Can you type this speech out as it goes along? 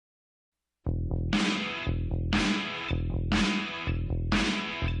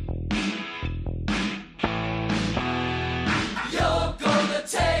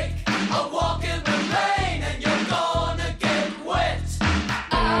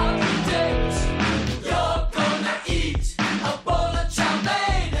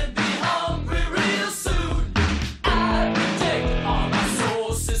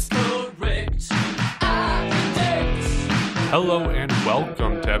Hello and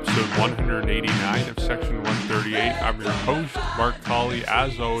welcome to episode 189 of Section 138. I'm your host, Mark Colley,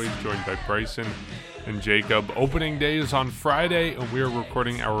 as always, joined by Bryson and Jacob. Opening day is on Friday, and we are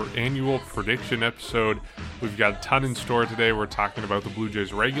recording our annual prediction episode. We've got a ton in store today. We're talking about the Blue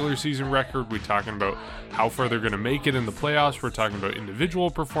Jays' regular season record. We're talking about how far they're going to make it in the playoffs. We're talking about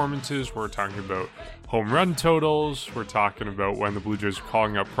individual performances. We're talking about home run totals. We're talking about when the Blue Jays are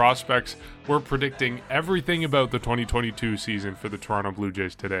calling up prospects. We're predicting everything about the 2022 season for the Toronto Blue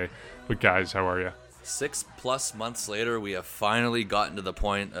Jays today. But guys, how are you? 6+ months later, we have finally gotten to the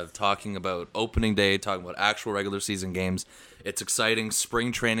point of talking about opening day, talking about actual regular season games. It's exciting.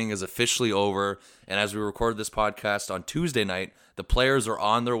 Spring training is officially over. And as we record this podcast on Tuesday night, the players are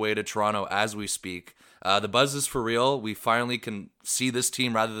on their way to Toronto as we speak. The buzz is for real. We finally can see this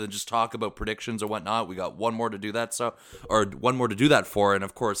team rather than just talk about predictions or whatnot. We got one more to do that for. And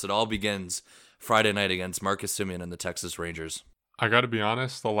of course, it all begins Friday night against Marcus Semien and the Texas Rangers. I got to be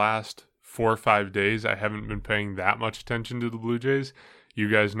honest, the last 4 or 5 days, I haven't been paying that much attention to the Blue Jays.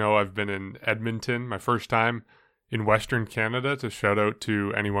 You guys know I've been in Edmonton, my first time in Western Canada, to shout out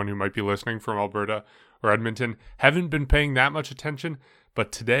to anyone who might be listening from Alberta or Edmonton. Haven't been paying that much attention,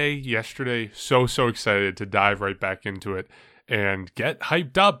 but yesterday, so excited to dive right back into it and get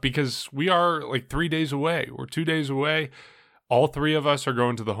hyped up because we are like 3 days away. We're 2 days away. All three of us are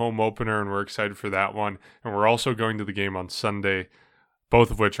going to the home opener, and we're excited for that one. And we're also going to the game on Sunday,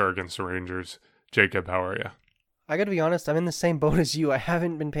 both of which are against the Rangers. Jacob, how are you? I got to be honest, I'm in the same boat as you. I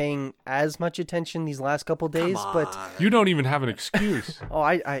haven't been paying as much attention these last couple days, but you don't even have an excuse.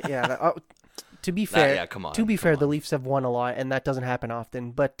 To be fair, the Leafs have won a lot, and that doesn't happen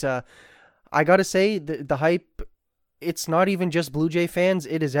often. But I got to say, the hype, it's not even just Blue Jay fans.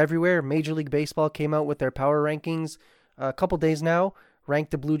 It is everywhere. Major League Baseball came out with their power rankings a couple days now,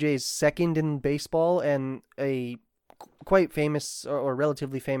 ranked the Blue Jays second in baseball, and a quite famous or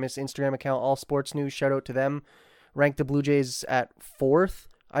relatively famous Instagram account, All Sports News, shout out to them, ranked the Blue Jays at 4th,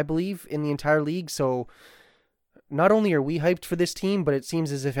 I believe, in the entire league. So not only are we hyped for this team, but it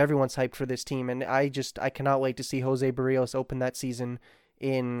seems as if everyone's hyped for this team. And I cannot wait to see Jose Barrios open that season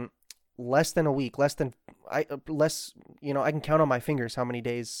in less than a week. I can count on my fingers how many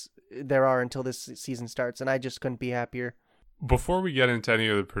days there are until this season starts, and I just couldn't be happier. Before we get into any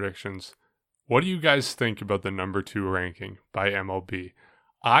of the predictions, what do you guys think about the number 2 ranking by MLB?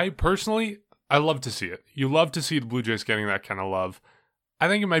 I love to see it. You love to see the Blue Jays getting that kind of love. I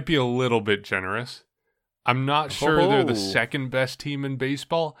think it might be a little bit generous. I'm not sure they're the second best team in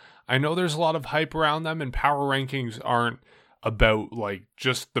baseball. I know there's a lot of hype around them, and power rankings aren't about like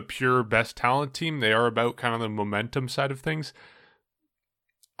just the pure best talent team. They are about kind of the momentum side of things.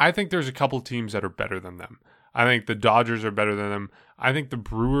 I think there's a couple teams that are better than them. I think the Dodgers are better than them. I think the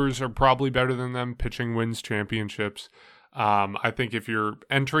Brewers are probably better than them. Pitching wins championships. I think if you're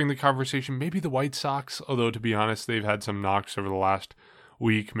entering the conversation, maybe the White Sox, although to be honest, they've had some knocks over the last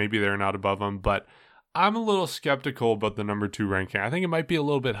week. Maybe they're not above them, but I'm a little skeptical about the number 2 ranking. I think it might be a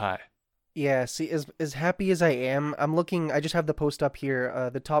little bit high. Yeah, see, as happy as I am, I just have the post up here.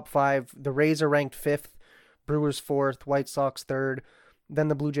 The top 5, the Rays are ranked 5th, Brewers 4th, White Sox 3rd, then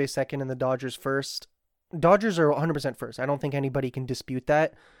the Blue Jays 2nd, and the Dodgers 1st. Dodgers are 100% first. I don't think anybody can dispute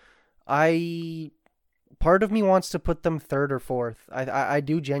that. Part of me wants to put them 3rd or 4th. I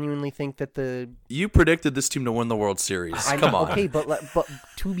do genuinely think that you predicted this team to win the World Series. Come on. Okay, but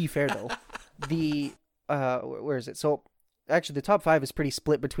to be fair though, where is it? So actually, the top 5 is pretty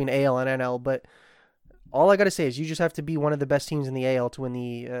split between AL and NL. But all I gotta say is you just have to be one of the best teams in the AL to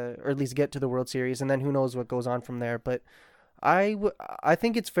win or at least get to the World Series, and then who knows what goes on from there. But I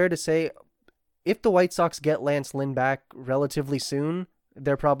think it's fair to say, if the White Sox get Lance Lynn back relatively soon,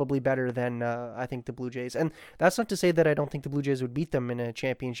 they're probably better than I think the Blue Jays. And that's not to say that I don't think the Blue Jays would beat them in a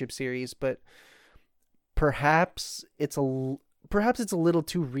championship series, but perhaps it's a little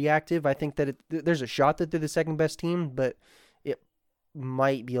too reactive. I think that there's a shot that they're the second best team, but it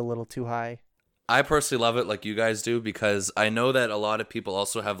might be a little too high. I personally love it like you guys do, because I know that a lot of people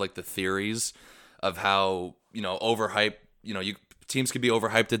also have like the theories of how, overhyped, teams can be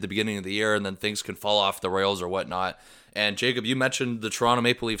overhyped at the beginning of the year and then things can fall off the rails or whatnot. And Jacob, you mentioned the Toronto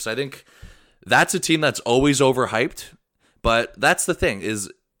Maple Leafs. I think that's a team that's always overhyped, but that's the thing is,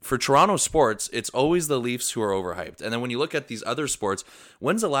 for Toronto sports, it's always the Leafs who are overhyped. And then when you look at these other sports,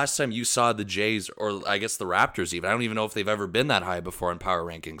 when's the last time you saw the Jays, or I guess the Raptors even? I don't even know if they've ever been that high before in power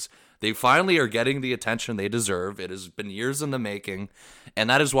rankings. They finally are getting the attention they deserve. It has been years in the making, and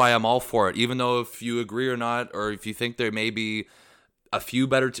that is why I'm all for it. Even though if you agree or not, or if you think there may be a few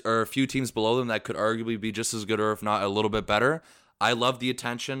better or a few teams below them that could arguably be just as good, or if not a little bit better, I love the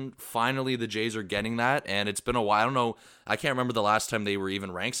attention. Finally, the Jays are getting that, and it's been a while. I don't know. I can't remember the last time they were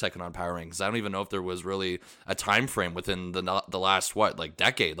even ranked second on Power Rankings. I don't even know if there was really a time frame within the last,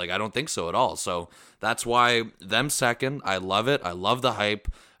 decade. I don't think so at all. So that's why them second. I love it. I love the hype.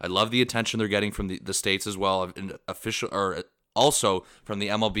 I love the attention they're getting from the States as well, official or also from the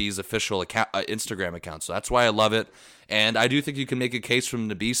MLB's official account, Instagram account. So that's why I love it. And I do think you can make a case for them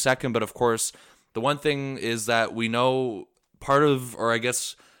to be second. But of course, the one thing is that we know part of, or I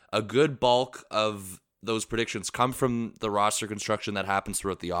guess a good bulk of those predictions come from the roster construction that happens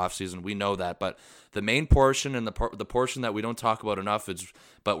throughout the offseason. We know that. But the main portion and the portion that we don't talk about enough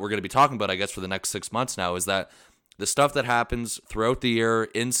but we're going to be talking about, I guess, for the next 6 months now, is that the stuff that happens throughout the year,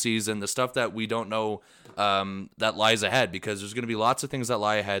 in season, the stuff that we don't know that lies ahead, because there's going to be lots of things that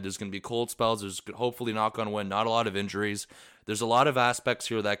lie ahead. There's going to be cold spells. There's hopefully, knock on wood, not a lot of injuries. There's a lot of aspects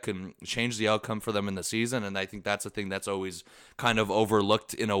here that can change the outcome for them in the season, and I think that's a thing that's always kind of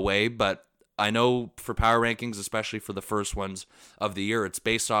overlooked in a way. But I know for power rankings, especially for the first ones of the year, it's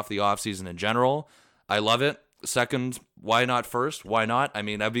based off the offseason in general. I love it. Second, why not first? Why not? I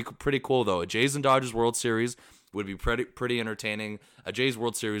mean, that'd be pretty cool, though. A Jays and Dodgers World Series would be pretty entertaining. A Jays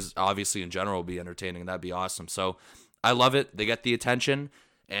World Series, obviously, in general, would be entertaining. That'd be awesome. So I love it. They get the attention,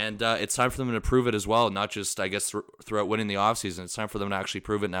 and it's time for them to prove it as well, not just, I guess, throughout winning the offseason. It's time for them to actually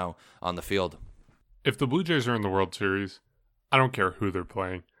prove it now on the field. If the Blue Jays are in the World Series, I don't care who they're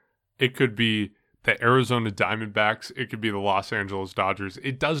playing. It could be the Arizona Diamondbacks. It could be the Los Angeles Dodgers.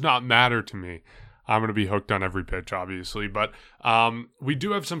 It does not matter to me. I'm going to be hooked on every pitch, obviously. But we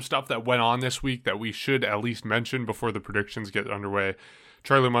do have some stuff that went on this week that we should at least mention before the predictions get underway.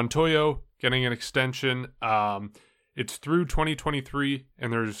 Charlie Montoyo getting an extension. It's through 2023,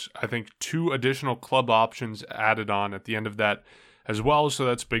 and there's, I think, 2 additional club options added on at the end of that as well. So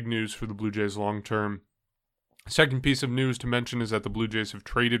that's big news for the Blue Jays long term. Second piece of news to mention is that the Blue Jays have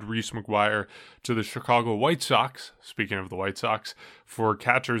traded Reese McGuire to the Chicago White Sox, speaking of the White Sox, for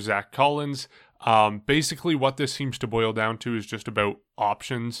catcher Zach Collins. Basically, what this seems to boil down to is just about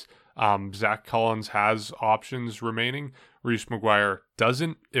options. Zach Collins has options remaining. Reese McGuire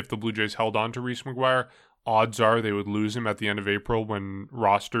doesn't. If the Blue Jays held on to Reese McGuire, odds are they would lose him at the end of April when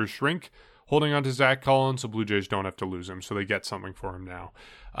rosters shrink. Holding on to Zach Collins, the Blue Jays don't have to lose him, so they get something for him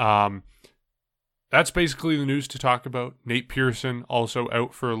now. That's basically the news to talk about. Nate Pearson also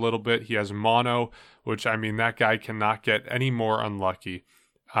out for a little bit. He has mono, which, I mean, that guy cannot get any more unlucky.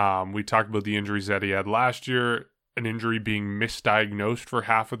 We talked about the injuries that he had last year, an injury being misdiagnosed for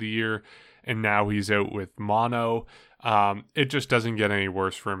half of the year, and now he's out with mono. It just doesn't get any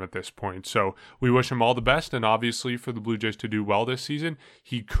worse for him at this point. So we wish him all the best, and obviously for the Blue Jays to do well this season,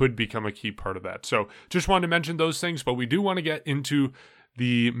 he could become a key part of that. So just wanted to mention those things, but we do want to get into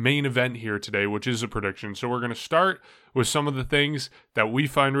the main event here today, which is a prediction. So we're going to start with some of the things that we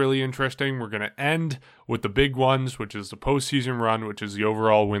find really interesting. We're going to end with the big ones, which is the postseason run, which is the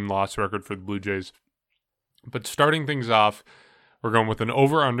overall win-loss record for the Blue Jays. But starting things off, we're going with an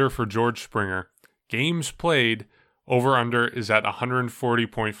over-under for George Springer. Games played, over-under is at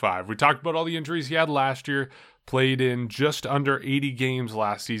 140.5. We talked about all the injuries he had last year, played in just under 80 games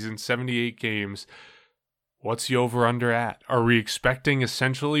last season, 78 games. What's the over-under at? Are we expecting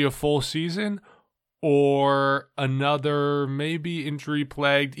essentially a full season or another maybe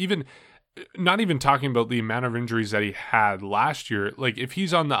injury-plagued? Not even talking about the amount of injuries that he had last year. Like, if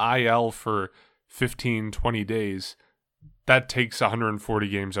he's on the IL for 15, 20 days, that takes 140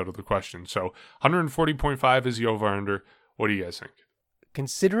 games out of the question. So 140.5 is the over-under. What do you guys think?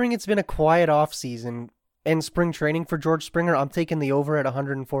 Considering it's been a quiet offseason and spring training for George Springer, I'm taking the over at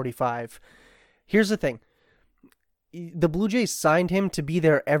 145. Here's the thing. The Blue Jays signed him to be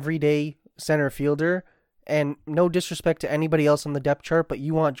their everyday center fielder, and no disrespect to anybody else on the depth chart, but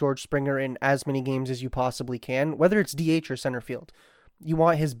you want George Springer in as many games as you possibly can, whether it's DH or center field. You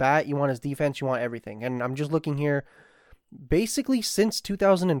want his bat, you want his defense, you want everything. And I'm just looking here, basically since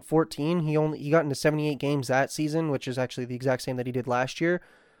 2014, he got into 78 games that season, which is actually the exact same that he did last year.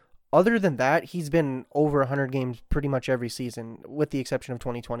 Other than that, he's been over 100 games pretty much every season, with the exception of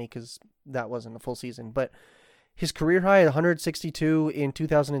 2020, because that wasn't a full season. But his career high at 162 in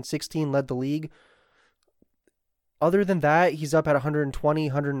 2016 led the league. Other than that, he's up at 120,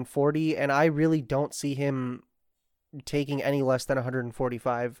 140, and I really don't see him taking any less than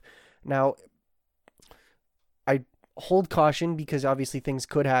 145. Now, I hold caution because obviously things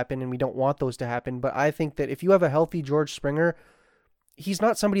could happen and we don't want those to happen, but I think that if you have a healthy George Springer, he's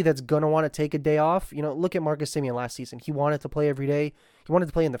not somebody that's going to want to take a day off. You know, look at Marcus Semien last season. He wanted to play every day. He wanted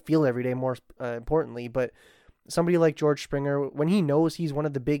to play in the field every day, more importantly, but somebody like George Springer, when he knows he's one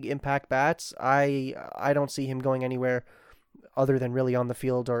of the big impact bats, I don't see him going anywhere other than really on the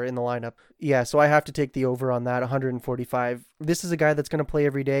field or in the lineup. Yeah, so I have to take the over on that, 145. This is a guy that's going to play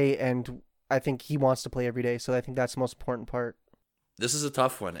every day, and I think he wants to play every day, so I think that's the most important part. This is a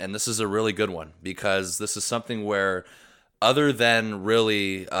tough one, and this is a really good one, because this is something where, other than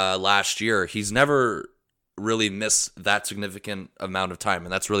really last year, he's never really missed that significant amount of time,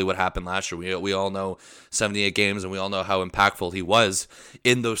 and that's really what happened last year. We all know 78 games, and we all know how impactful he was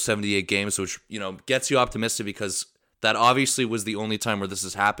in those 78 games, which gets you optimistic, because that obviously was the only time where this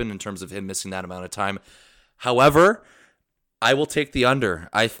has happened in terms of him missing that amount of time. However, I will take the under,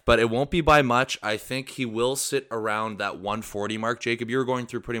 but it won't be by much. I think he will sit around that 140 mark. Jacob, you were going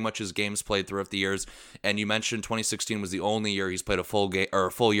through pretty much his games played throughout the years, and you mentioned 2016 was the only year he's played a full game, or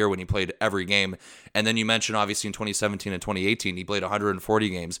a full year when he played every game. And then you mentioned obviously in 2017 and 2018 he played 140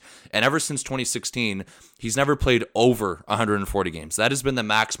 games, and ever since 2016 he's never played over 140 games. That has been the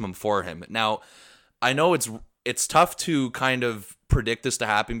maximum for him. Now, I know it's tough to kind of predict this to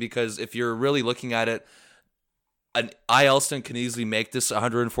happen, because if you're really looking at it, I. Elston can easily make this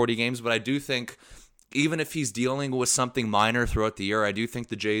 140 games, but I do think even if he's dealing with something minor throughout the year, I do think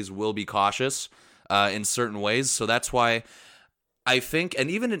the Jays will be cautious in certain ways. So that's why I think,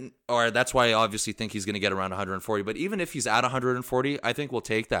 that's why I obviously think he's going to get around 140. But even if he's at 140, I think we'll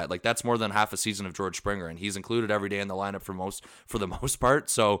take that. Like, that's more than half a season of George Springer, and he's included every day in the lineup for the most part.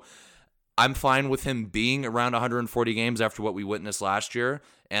 So I'm fine with him being around 140 games after what we witnessed last year.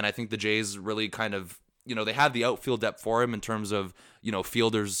 And I think the Jays really kind of, they have the outfield depth for him in terms of,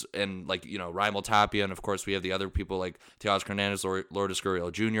 fielders and Raimel Tapia. And of course we have the other people like Teoscar Hernandez or Lourdes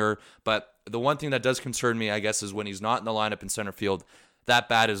Gurriel Jr. But the one thing that does concern me, I guess, is when he's not in the lineup in center field, that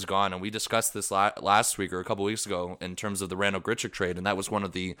bat is gone. And we discussed this last week or a couple weeks ago in terms of the Randal Grichuk trade. And that was one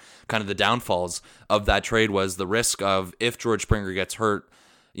of the kind of the downfalls of that trade, was the risk of, if George Springer gets hurt,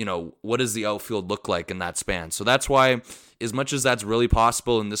 what does the outfield look like in that span? So that's why, as much as that's really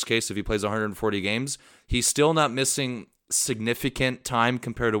possible in this case, if he plays 140 games, he's still not missing significant time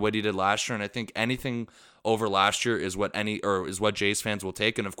compared to what he did last year. And I think anything over last year is what Jays fans will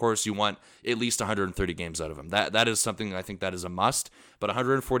take. And of course, you want at least 130 games out of him. That is something I think that is a must. But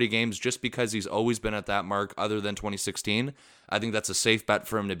 140 games, just because he's always been at that mark other than 2016, I think that's a safe bet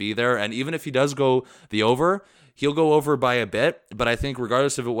for him to be there. And even if he does go the over, he'll go over by a bit. But I think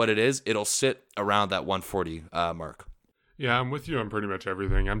regardless of what it is, it'll sit around that 140 mark. Yeah, I'm with you on pretty much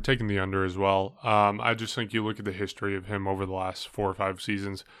everything. I'm taking the under as well. I just think you look at the history of him over the last 4 or 5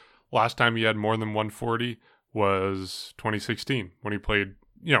 seasons. Last time he had more than 140 was 2016 when he played,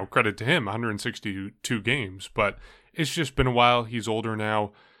 credit to him, 162 games. But it's just been a while. He's older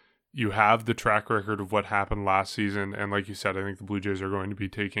now. You have the track record of what happened last season. And like you said, I think the Blue Jays are going to be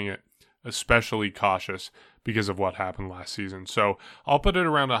taking it especially cautious because of what happened last season. So I'll put it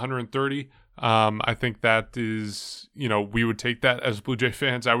around 130. I think that is, we would take that as Blue Jay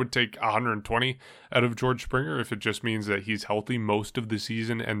fans. I would take 120 out of George Springer if it just means that he's healthy most of the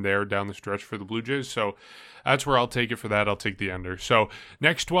season and there down the stretch for the Blue Jays. So that's where I'll take it for that. I'll take the under. So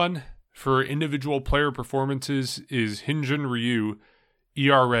next one for individual player performances is Hyun-Jin Ryu,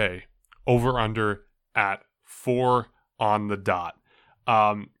 ERA over under at 4 on the dot.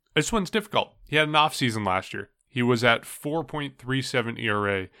 This one's difficult. He had an off season last year. He was at 4.37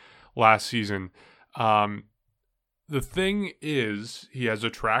 ERA last season. The thing is, he has a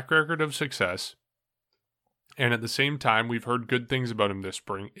track record of success, and at the same time, we've heard good things about him this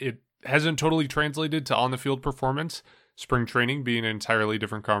spring. It hasn't totally translated to on-the-field performance, spring training being an entirely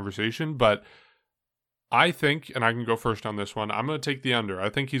different conversation, but I think, and I can go first on this one, I'm going to take the under. I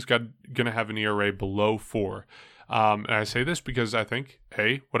think he's going to have an ERA below 4. And I say this because I think,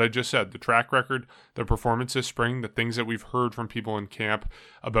 what I just said, the track record, the performance this spring, the things that we've heard from people in camp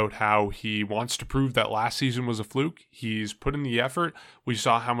about how he wants to prove that last season was a fluke. He's put in the effort. We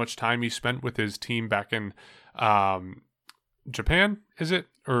saw how much time he spent with his team back in Japan, is it?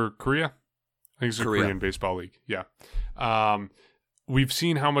 Or Korea? I think it's a Korean baseball league. Yeah. We've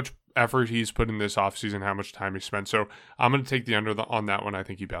seen how much effort he's put in this offseason, how much time he spent. So I'm going to take the under on that one. I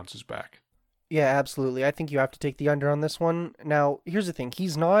think he bounces back. Yeah, absolutely. I think you have to take the under on this one. Now, here's the thing.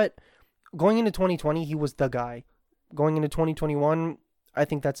 He's not... Going into 2020, he was the guy. Going into 2021, I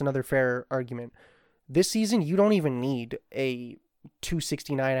think that's another fair argument. This season, you don't even need a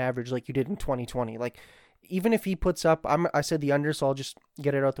 269 average like you did in 2020. Like, even if he puts up... I said the under, so I'll just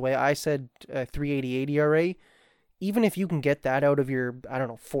get it out the way. I said 388 ERA. Even if you can get that out of your,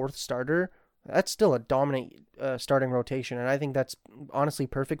 fourth starter... That's still a dominant starting rotation, and I think that's honestly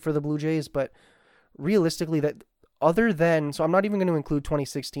perfect for the Blue Jays. But realistically, that other than... So I'm not even going to include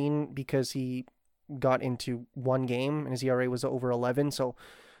 2016 because he got into one game and his ERA was over 11. So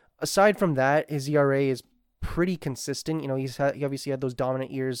aside from that, his ERA is pretty consistent. You know, he obviously had those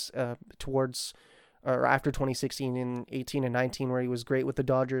dominant years towards or after 2016 and 18 and 19 where he was great with the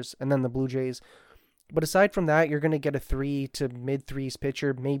Dodgers and then the Blue Jays. But aside from that, you're going to get a 3 to mid 3s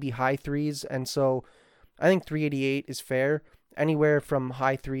pitcher, maybe high 3s. And so I think 388 is fair. Anywhere from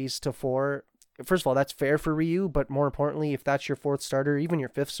high 3s to 4. First of all, that's fair for Ryu, but more importantly, if that's your 4th starter, even your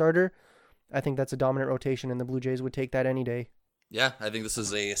 5th starter, I think that's a dominant rotation, and the Blue Jays would take that any day. Yeah, I think this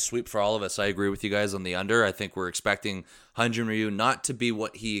is a sweep for all of us. I agree with you guys on the under. I think we're expecting Hyun-Jin Ryu not to be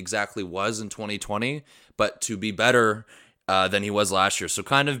what he exactly was in 2020, but to be better than he was last year. So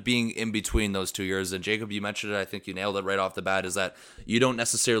kind of being in between those 2 years. And Jacob, you mentioned it, I think you nailed it right off the bat, is that you don't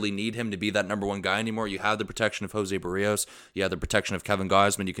necessarily need him to be that number 1 guy anymore. You have the protection of Jose Barrios. You have the protection of Kevin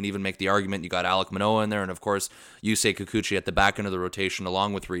Gausman. You can even make the argument you got Alek Manoah in there. And of course, Yusei Kikuchi at the back end of the rotation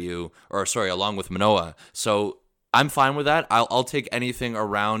along with Manoah. So I'm fine with that. I'll take anything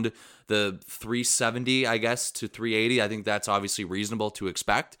around the 370, I guess, to 380. I think that's obviously reasonable to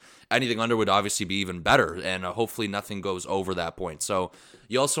expect. Anything under would obviously be even better, and hopefully nothing goes over that point. So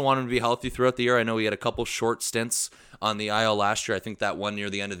you also want him to be healthy throughout the year. I know he had a couple short stints on the IL last year. I think that one near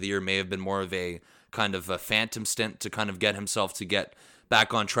the end of the year may have been more of a kind of a phantom stint to kind of get himself to get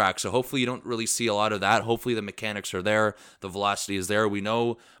back on track. So hopefully you don't really see a lot of that. Hopefully the mechanics are there. The velocity is there. We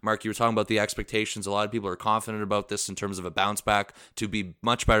know, Mark, you were talking about the expectations. A lot of people are confident about this in terms of a bounce back to be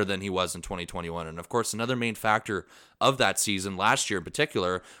much better than he was in 2021. And of course, another main factor of that season last year in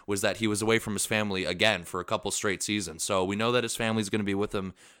particular was that he was away from his family again for a couple straight seasons. So we know that his family is going to be with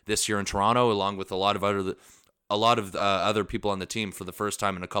him this year in Toronto, along with a lot of other people on the team for the first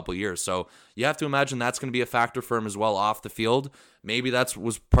time in a couple years. So you have to imagine that's going to be a factor for him as well off the field. Maybe that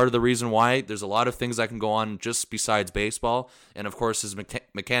was part of the reason why. There's a lot of things that can go on just besides baseball. And of course, his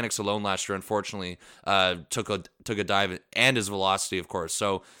mechanics alone last year, unfortunately, took a dive, and his velocity, of course.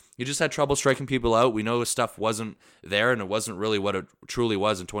 So he just had trouble striking people out. We know his stuff wasn't there, and it wasn't really what it truly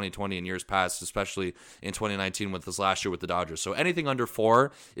was in 2020 and years past, especially in 2019 with this last year with the Dodgers. So anything under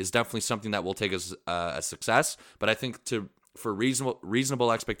 4 is definitely something that will take as a success. But I think for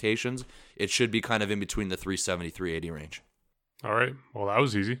reasonable expectations, it should be kind of in between the 370, 380 range. All right. Well, that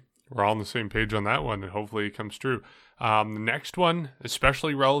was easy. We're all on the same page on that one, and hopefully it comes true. The next one,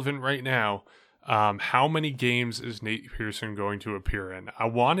 especially relevant right now, how many games is Nate Pearson going to appear in? I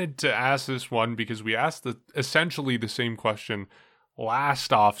wanted to ask this one because we asked essentially the same question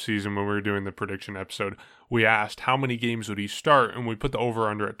last offseason when we were doing the prediction episode. We asked how many games would he start, and we put the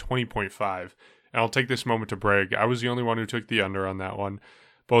over-under at 20.5. And I'll take this moment to brag. I was the only one who took the under on that one.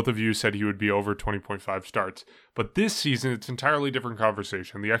 Both of you said he would be over 20.5 starts. But this season, it's an entirely different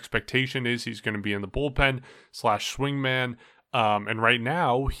conversation. The expectation is he's going to be in the bullpen / swingman. And right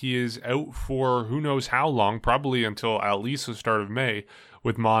now, he is out for who knows how long, probably until at least the start of May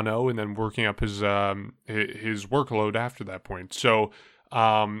with mono, and then working up his workload after that point. So,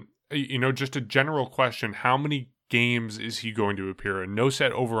 just a general question, how many games is he going to appear in? No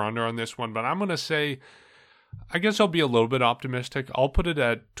set over-under on this one, but I'm going to say, I guess I'll be a little bit optimistic. I'll put it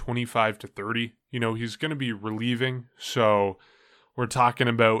at 25 to 30. He's going to be relieving, so we're talking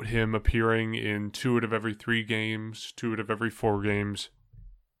about him appearing in 2 out of every 3 games, 2 out of every 4 games.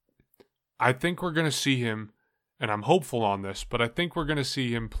 I think we're going to see him, and I'm hopeful on this, but I think we're going to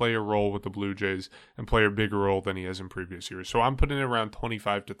see him play a role with the Blue Jays and play a bigger role than he has in previous years. So I'm putting it around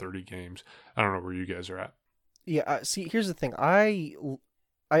 25 to 30 games. I don't know where you guys are at. Yeah, see, here's the thing. I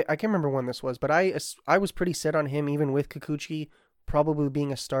can't remember when this was, but I was pretty set on him even with Kikuchi probably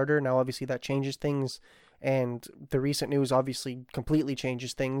being a starter. Now, obviously, that changes things, and the recent news obviously completely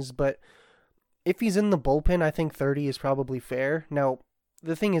changes things. But if he's in the bullpen, I think 30 is probably fair. Now,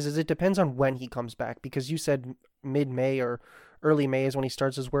 the thing is it depends on when he comes back, because you said mid-May or early May is when he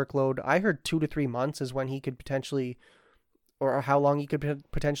starts his workload. I heard 2 to 3 months is when he could potentially, or how long he could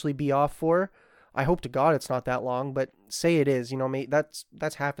potentially be off for. I hope to God it's not that long, but say it is,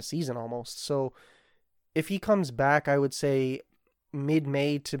 that's half a season almost. So if he comes back, I would say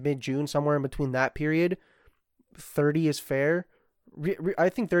mid-May to mid-June, somewhere in between that period, 30 is fair. I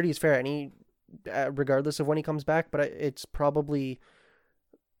think 30 is fair regardless of when he comes back, but it's probably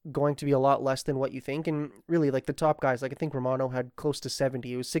going to be a lot less than what you think. And really, like the top guys, like I think Romano had close to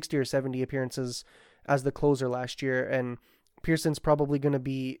 70. It was 60 or 70 appearances as the closer last year, and Pearson's probably going to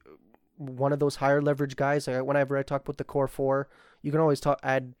be one of those higher leverage guys. Whenever I talk about the core 4, you can always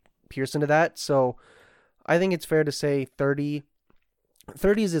add Pearson to that. So I think it's fair to say 30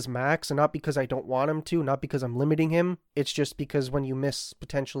 is his max, and not because I don't want him to, not because I'm limiting him. It's just because when you miss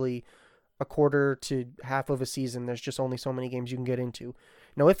potentially a quarter to half of a season, there's just only so many games you can get into.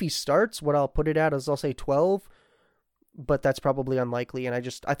 Now, if he starts, what I'll put it at is I'll say 12. but that's probably unlikely. And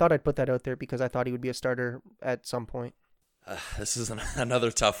I thought I'd put that out there because I thought he would be a starter at some point. This is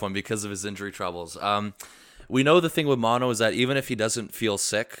another tough one because of his injury troubles. We know the thing with mono is that even if he doesn't feel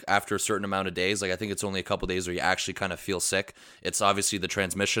sick after a certain amount of days, like I think it's only a couple days where you actually kind of feel sick, it's obviously the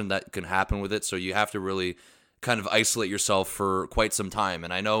transmission that can happen with it. So you have to really kind of isolate yourself for quite some time.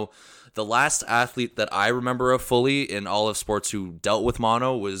 And I know the last athlete that I remember of fully in all of sports who dealt with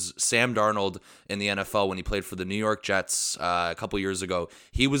mono was Sam Darnold in the NFL when he played for the New York Jets a couple years ago.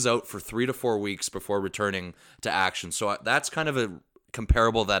 He was out for 3 to 4 weeks before returning to action. So that's kind of a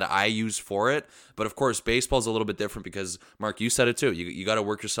comparable that I use for it. But of course, baseball is a little bit different because, Mark, you said it too. You got to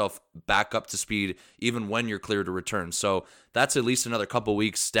work yourself back up to speed even when you're clear to return. So that's at least another couple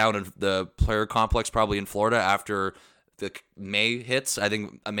weeks down in the player complex, probably in Florida after the May hits. I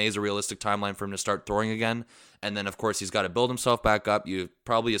think May is a realistic timeline for him to start throwing again. And then, of course, he's got to build himself back up. You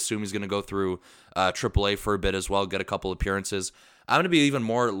probably assume he's going to go through AAA for a bit as well, get a couple appearances. I'm going to be even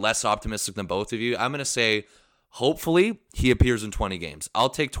less optimistic than both of you. I'm going to say hopefully he appears in 20 games. I'll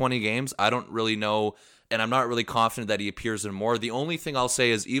take 20 games. I don't really know, and I'm not really confident that he appears in more. The only thing I'll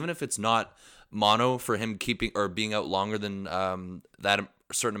say is even if it's not mono for him keeping or being out longer than that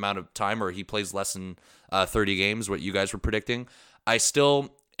certain amount of time, or he plays less than 30 games, what you guys were predicting, I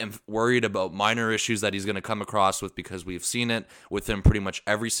still am worried about minor issues that he's going to come across with because we've seen it with him pretty much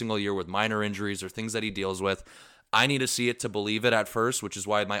every single year with minor injuries or things that he deals with. I need to see it to believe it at first, which is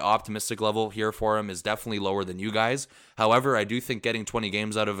why my optimistic level here for him is definitely lower than you guys. However, I do think getting 20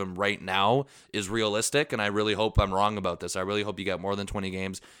 games out of him right now is realistic, and I really hope I'm wrong about this. I really hope you get more than 20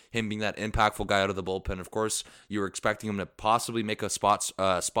 games. Him being that impactful guy out of the bullpen. Of course, you were expecting him to possibly make a spot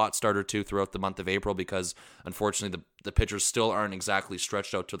start or two throughout the month of April because, unfortunately, the pitchers still aren't exactly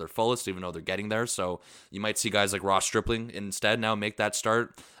stretched out to their fullest, even though they're getting there. So you might see guys like Ross Stripling instead now make that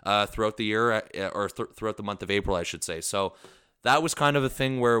start throughout the year or throughout the month of April, I should say. So that was kind of a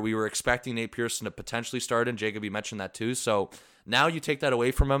thing where we were expecting Nate Pearson to potentially start, and Jacob, you mentioned that too. So now you take that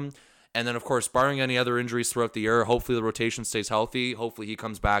away from him. And then, of course, barring any other injuries throughout the year, hopefully the rotation stays healthy. Hopefully he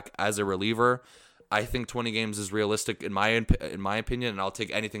comes back as a reliever. I think 20 games is realistic in my opinion, and I'll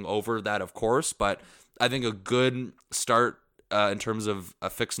take anything over that, of course. But I think a good start in terms of a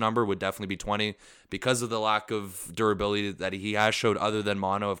fixed number would definitely be 20 because of the lack of durability that he has showed other than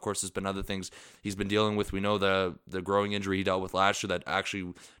mono. Of course, there's been other things he's been dealing with. We know the growing injury he dealt with last year that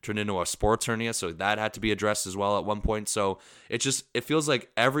actually turned into a sports hernia, so that had to be addressed as well at one point. So it feels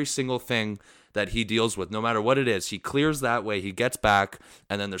like every single thing that he deals with, no matter what it is, he clears that way, he gets back,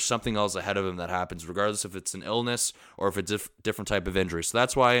 and then there's something else ahead of him that happens, regardless if it's an illness or if it's a different type of injury. So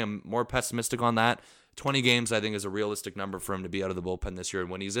that's why I'm more pessimistic on that. 20 games, I think, is a realistic number for him to be out of the bullpen this year. And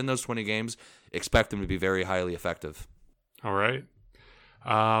when he's in those 20 games, expect him to be very highly effective. All right.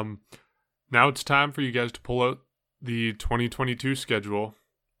 Now it's time for you guys to pull out the 2022 schedule.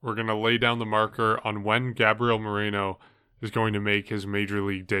 We're going to lay down the marker on when Gabriel Moreno is going to make his major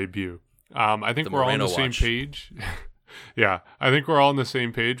league debut. I think we're all on the same page. Yeah, I think we're all on the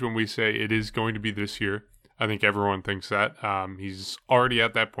same page when we say it is going to be this year. I think everyone thinks that. He's already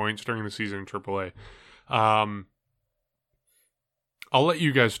at that point starting the season in AAA. I'll let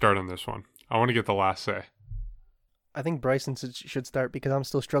you guys start on this one. I want to get the last say. I think Bryson should start because I'm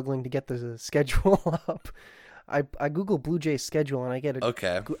still struggling to get the schedule up. I Google Blue Jays schedule and I get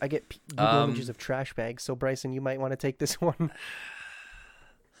Google images of trash bags. So Bryson, you might want to take this one.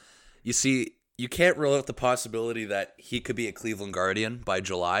 You see, you can't rule out the possibility that he could be a Cleveland Guardian by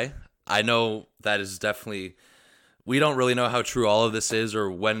July. I know that is definitely, we don't really know how true all of this is or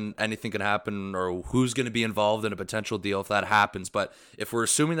when anything can happen or who's going to be involved in a potential deal if that happens. But if we're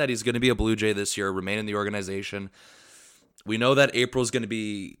assuming that he's going to be a Blue Jay this year, remain in the organization, we know that April is going to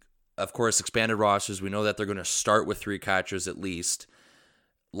be, of course, expanded rosters. We know that they're going to start with 3 catchers at least.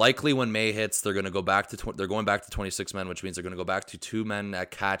 Likely when May hits, they're going to go back to they're going back to 26 men, which means they're going to go back to 2 men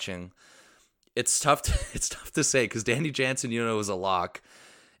at catching. It's tough to say because Danny Jansen, is a lock.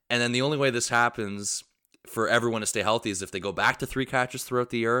 And then the only way this happens for everyone to stay healthy is if they go back to 3 catches throughout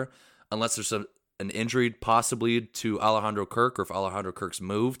the year, unless there's an injury possibly to Alejandro Kirk or if Alejandro Kirk's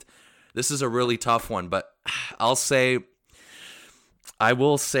moved. This is a really tough one, but I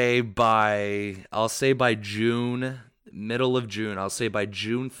will say by June, middle of June, I'll say by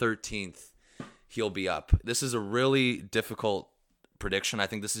June 13th, he'll be up. This is a really difficult prediction. I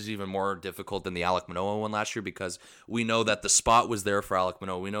think this is even more difficult than the Alek Manoah one last year because we know that the spot was there for Alek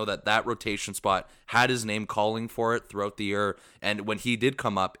Manoah. We know that rotation spot had his name calling for it throughout the year, and when he did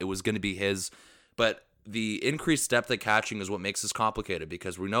come up, it was going to be his. But the increased depth at catching is what makes this complicated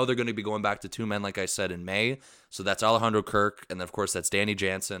because we know they're going to be going back to 2 men, like I said, in May. So that's Alejandro Kirk, and then, of course, that's Danny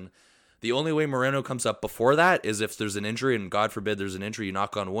Jansen. The only way Moreno comes up before that is if there's an injury, and God forbid there's an injury, you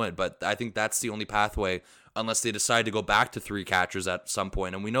knock on wood. But I think that's the only pathway unless they decide to go back to 3 catchers at some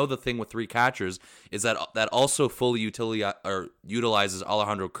point. And we know the thing with 3 catchers is that also fully utilizes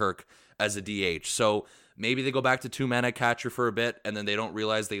Alejandro Kirk as a DH. So maybe they go back to 2-man at catcher for a bit, and then they don't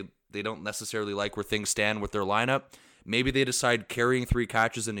realize they don't necessarily like where things stand with their lineup. Maybe they decide carrying 3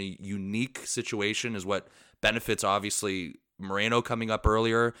 catches in a unique situation is what benefits, obviously, Moreno coming up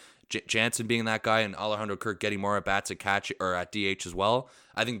earlier, Jansen being that guy, and Alejandro Kirk getting more at-bats at catch or at DH as well.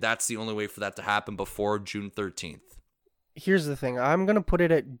 I think that's the only way for that to happen before June 13th. Here's the thing. I'm going to put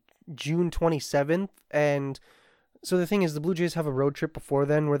it at June 27th, and so the thing is the Blue Jays have a road trip before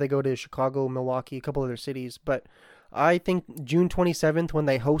then where they go to Chicago, Milwaukee, a couple other cities, but I think June 27th when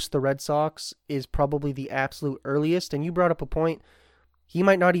they host the Red Sox is probably the absolute earliest, and you brought up a point. He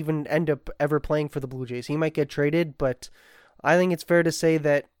might not even end up ever playing for the Blue Jays. He might get traded, but I think it's fair to say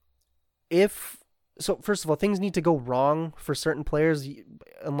that first of all, things need to go wrong for certain players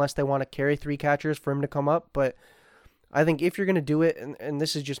unless they want to carry 3 catchers for him to come up, but I think if you're going to do it, and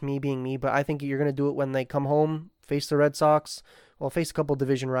this is just me being me, but I think you're going to do it when they come home, face the Red Sox, face a couple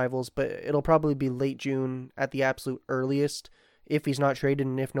division rivals, but it'll probably be late June at the absolute earliest if he's not traded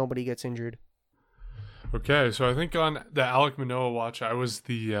and if nobody gets injured. Okay, so I think on the Alek Manoah watch, I was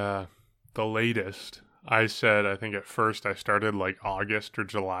the latest. I said, I think at first I started like August or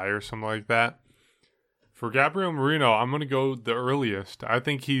July or something like that. For Gabriel Moreno, I'm going to go the earliest. I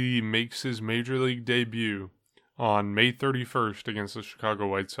think he makes his Major League debut on May 31st against the Chicago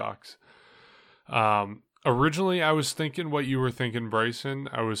White Sox. Originally, I was thinking what you were thinking, Bryson.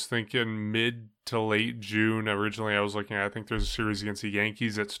 I was thinking mid to late June. Originally, I was looking at, I think there's a series against the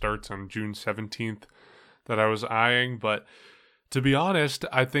Yankees that starts on June 17th that I was eyeing. But to be honest,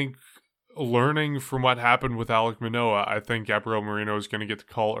 I think learning from what happened with Alek Manoah, I think Gabriel Moreno is going to get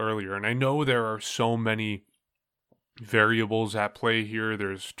the call earlier. And I know there are so many variables at play here.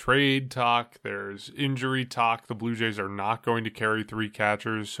 There's trade talk, there's injury talk. The Blue Jays are not going to carry 3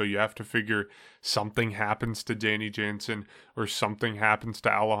 catchers, so you have to figure something happens to Danny Jansen or something happens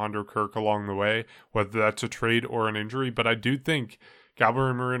to Alejandro Kirk along the way, whether that's a trade or an injury. But I do think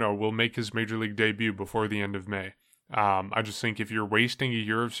Gabriel Moreno will make his Major League debut before the end of May. I just think if you're wasting a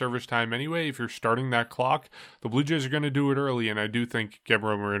year of service time anyway, if you're starting that clock, the Blue Jays are going to do it early, and I do think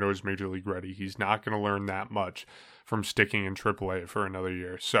Gabriel Moreno is Major League ready. He's not going to learn that much from sticking in AAA for another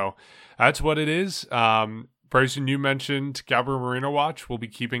year. So that's what it is. Bryson, you mentioned Gabriel Moreno watch. We'll be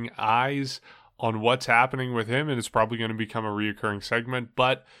keeping eyes on what's happening with him, and it's probably going to become a reoccurring segment.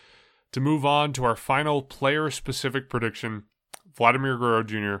 But to move on to our final player-specific prediction, Vladimir Guerrero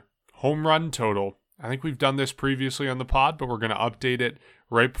Jr., home run total. I think we've done this previously on the pod, but we're going to update it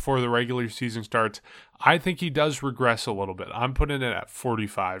right before the regular season starts. I think he does regress a little bit. I'm putting it at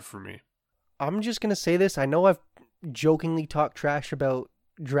 45 for me. I'm just going to say this. I know I've jokingly talked trash about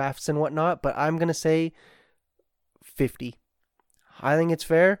drafts and whatnot, but I'm going to say 50. I think it's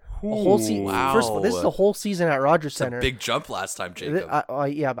fair. Wow. First of all, this is a whole season at Rogers Center. A big jump last time, Jacob.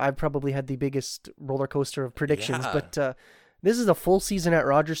 I probably had the biggest roller coaster of predictions, but this is a full season at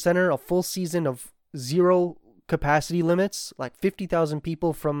Rogers Center, a full season of 0 capacity limits, like 50,000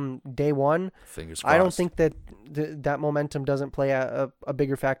 people from day one. Fingers crossed. I don't think that that momentum doesn't play a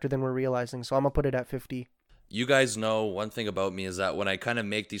bigger factor than we're realizing, so I'm going to put it at 50. You guys know one thing about me is that when I kind of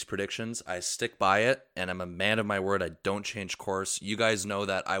make these predictions, I stick by it, and I'm a man of my word. I don't change course. You guys know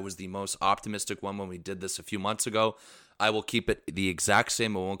that I was the most optimistic one when we did this a few months ago. I will keep it the exact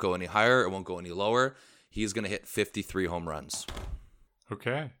same. It won't go any higher. It won't go any lower. He's going to hit 53 home runs.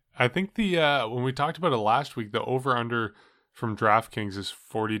 Okay. I think when we talked about it last week, the over-under from DraftKings is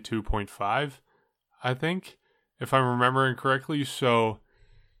 42.5, I think, if I'm remembering correctly. So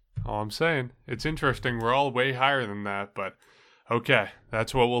all I'm saying, it's interesting. We're all way higher than that, but okay,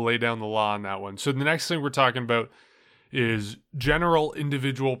 that's what we'll lay down the law on that one. So the next thing we're talking about is general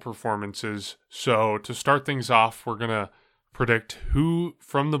individual performances. So to start things off, we're going to predict who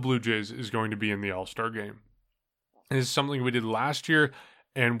from the Blue Jays is going to be in the All-Star game. This is something we did last year,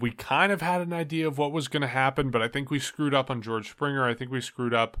 and we kind of had an idea of what was going to happen, but I think we screwed up on George Springer. I think we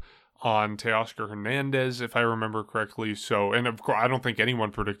screwed up on Teoscar Hernandez, if I remember correctly. So, and of course, I don't think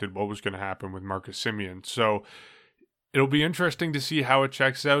anyone predicted what was going to happen with Marcus Semien. So it'll be interesting to see how it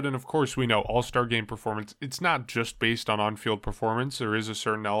checks out. And of course, we know All-Star game performance, it's not just based on on-field performance. There is a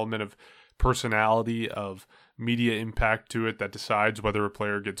certain element of personality, of media impact to it that decides whether a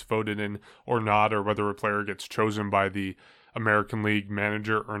player gets voted in or not, or whether a player gets chosen by the American League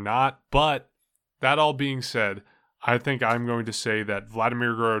manager or not. But that all being said, I think I'm going to say that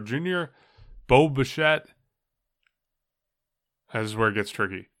Vladimir Guerrero Jr., Bo Bichette, this is where it gets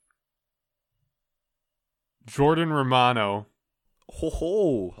tricky. Jordan Romano.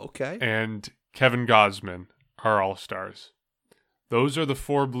 Okay. And Kevin Gausman are all-stars. Those are the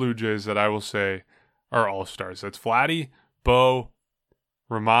 4 Blue Jays that I will say are all-stars. That's Vladdy, Bo,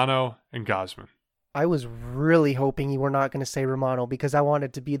 Romano, and Gausman. I was really hoping you were not going to say Romano because I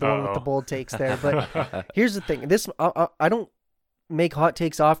wanted to be the one with the bold takes there. But here's the thing. I don't make hot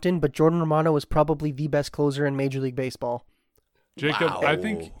takes often, but Jordan Romano is probably the best closer in Major League Baseball. Jacob, wow. I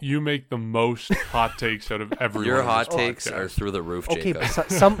think you make the most hot takes out of everyone. Your hot takes are through the roof, Jacob. Okay,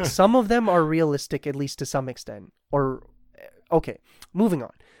 but some of them are realistic, at least to some extent. Okay, moving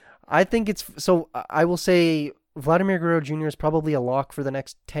on. I think I will say Vladimir Guerrero Jr. is probably a lock for the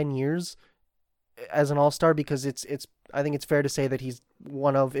next 10 years as an all-star because I think it's fair to say that he's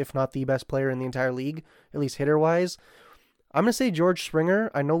one of, if not the best player in the entire league, at least hitter-wise. I'm going to say George Springer.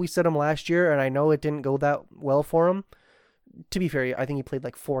 I know we said him last year, and I know it didn't go that well for him. To be fair, I think he played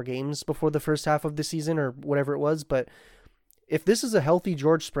like 4 games before the first half of the season or whatever it was. But if this is a healthy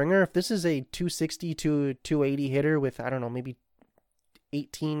George Springer, if this is a 260 to 280 hitter with, I don't know, maybe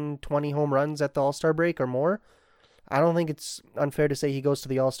 18, 20 home runs at the All-Star break or more, I don't think it's unfair to say he goes to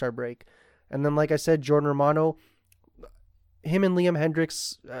the All-Star break. And then, like I said, Jordan Romano, him and Liam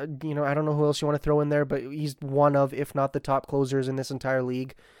Hendriks, I don't know who else you want to throw in there, but he's one of, if not the top closers in this entire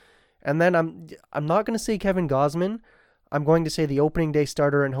league. And then I'm not going to say Kevin Gausman. I'm going to say the opening day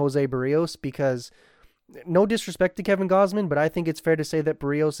starter in Jose Barrios because no disrespect to Kevin Gausman, but I think it's fair to say that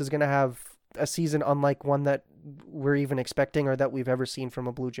Barrios is going to have a season unlike one that we're even expecting or that we've ever seen from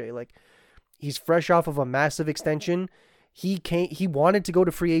a Blue Jay. Like, he's fresh off of a massive extension. He wanted to go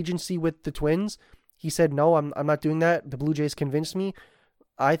to free agency with the Twins. He said, no, I'm not doing that. The Blue Jays convinced me.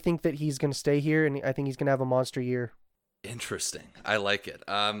 I think that he's going to stay here, and I think he's going to have a monster year. Interesting. I like it.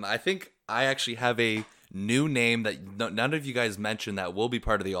 I think I actually have a new name that none of you guys mentioned that will be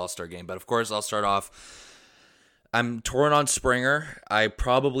part of the All-Star game. But of course, I'll start off. I'm torn on Springer. I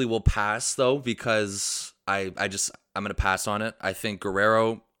probably will pass though because I'm going to pass on it. I think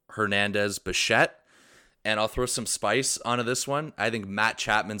Guerrero, Hernandez, Bichette, and I'll throw some spice onto this one. I think Matt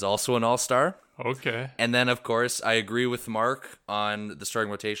Chapman's also an All-Star. Okay. And then of course, I agree with Mark on the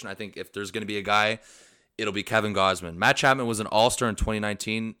starting rotation. I think if there's going to be a guy, it'll be Kevin Gausman. Matt Chapman was an All-Star in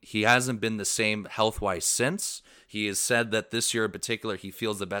 2019. He hasn't been the same health-wise since. He has said that this year in particular, he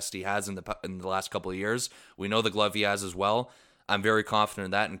feels the best he has in the last couple of years. We know the glove he has as well. I'm very confident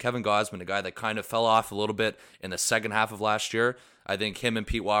in that. And Kevin Gausman, a guy that kind of fell off a little bit in the second half of last year, I think him and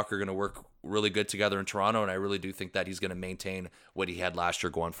Pete Walker are going to work really good together in Toronto, and I really do think that he's going to maintain what he had last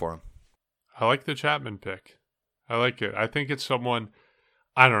year going for him. I like the Chapman pick. I like it. I think it's someone...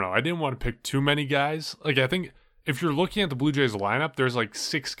 I don't know. I didn't want to pick too many guys. Like, I think if you're looking at the Blue Jays lineup, there's like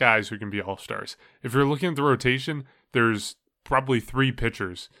 6 guys who can be all-stars. If you're looking at the rotation, there's probably 3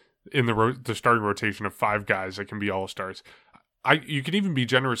 pitchers in the starting rotation of 5 guys that can be all-stars. You could even be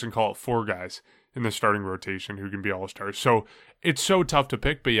generous and call it 4 guys in the starting rotation who can be all-stars. So it's so tough to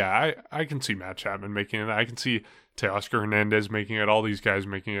pick. But yeah, I can see Matt Chapman making it. I can see Teoscar Hernandez making it. All these guys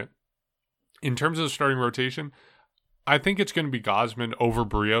making it. In terms of the starting rotation, I think it's going to be Gausman over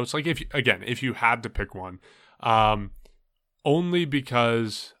Barrios. Like, if you had to pick one, only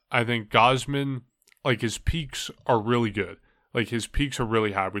because I think Gausman, like, his peaks are really good. Like, his peaks are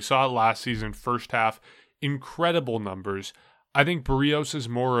really high. We saw it last season, first half, incredible numbers. I think Barrios is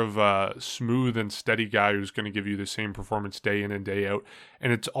more of a smooth and steady guy who's going to give you the same performance day in and day out.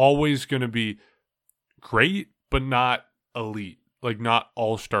 And it's always going to be great, but not elite. Like, not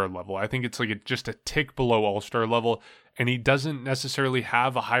all-star level. I think it's like just a tick below all-star level, and he doesn't necessarily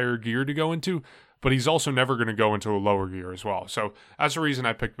have a higher gear to go into, but he's also never going to go into a lower gear as well. So that's the reason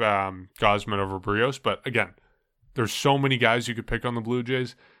I picked Gausman over Barrios. But again, there's so many guys you could pick on the Blue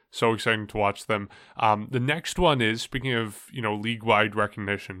Jays. So exciting to watch them. The next one is, speaking of, league-wide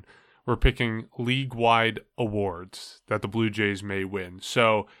recognition, we're picking league-wide awards that the Blue Jays may win.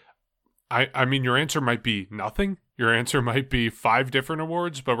 So, I mean, your answer might be nothing. Your answer might be 5 different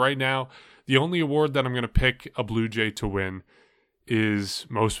awards, but right now, the only award that I'm going to pick a Blue Jay to win is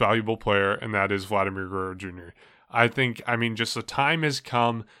Most Valuable Player, and that is Vladimir Guerrero Jr. I think, just the time has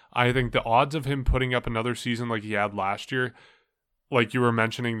come. I think the odds of him putting up another season like he had last year, like you were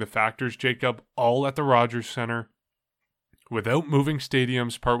mentioning the factors, Jacob, all at the Rogers Center, without moving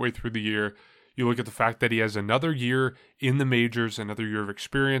stadiums partway through the year. You look at the fact that he has another year in the majors, another year of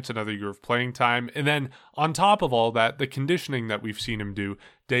experience, another year of playing time. And then on top of all that, the conditioning that we've seen him do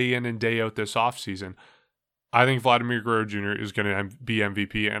day in and day out this offseason. I think Vladimir Guerrero Jr. is going to be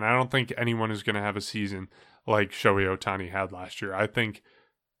MVP, and I don't think anyone is going to have a season like Shohei Ohtani had last year. I think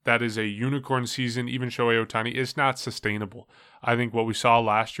that is a unicorn season. Even Shohei Ohtani is not sustainable. I think what we saw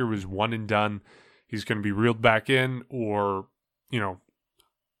last year was one and done. he's going to be reeled back in or,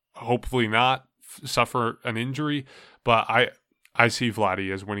 hopefully not suffer an injury. But I see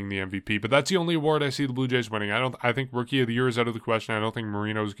Vladdy as winning the MVP, but that's the only award I see the Blue Jays winning. I think Rookie of the Year is out of the question. I don't think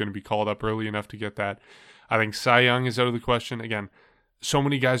Marino is going to be called up early enough to get that. I think Cy Young is out of the question. Again, so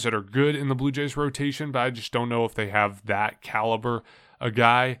many guys that are good in the Blue Jays rotation, but I just don't know if they have that caliber a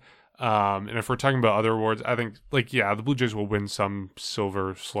guy. And if we're talking about other awards, I think, the Blue Jays will win some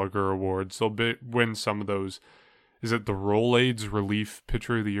Silver Slugger awards. They'll win some of those. Is it the Rolaids Relief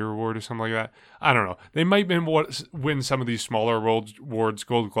Pitcher of the Year award or something like that? I don't know. They might win some of these smaller awards,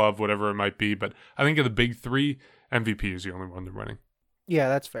 Gold Glove, whatever it might be. But I think of the big three, MVP is the only one they're winning. Yeah,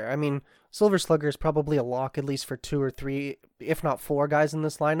 that's fair. I mean, Silver Slugger is probably a lock, at least for 2 or 3, if not 4 guys in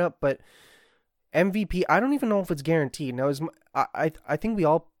this lineup. But MVP, I don't even know if it's guaranteed. Now, I think we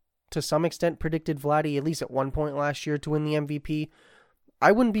all, to some extent, predicted Vladdy, at least at one point last year, to win the MVP.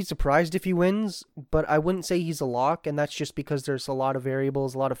 I wouldn't be surprised if he wins, but I wouldn't say he's a lock, and that's just because there's a lot of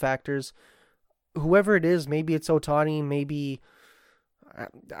variables, a lot of factors. Whoever it is, maybe it's Ohtani, maybe,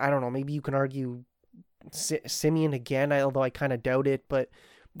 I don't know, maybe you can argue Semien again, although I kind of doubt it, but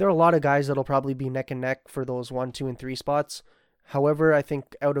there are a lot of guys that'll probably be neck and neck for those 1, 2, and 3 spots. However, I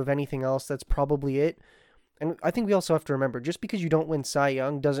think out of anything else, that's probably it. And I think we also have to remember, just because you don't win Cy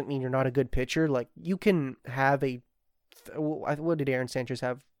Young doesn't mean you're not a good pitcher. Like, you can have what did Aaron Sanchez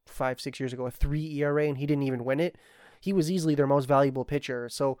have 5-6 years ago? A 3 ERA, and he didn't even win it. He was easily their most valuable pitcher.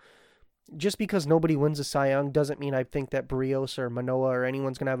 So just because nobody wins a Cy Young doesn't mean I think that Barrios or Manoah or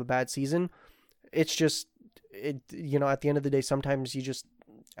anyone's going to have a bad season. It's just, at the end of the day, sometimes you just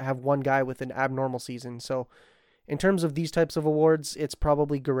have one guy with an abnormal season. So in terms of these types of awards, it's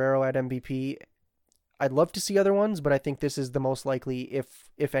probably Guerrero at MVP. I'd love to see other ones, but I think this is the most likely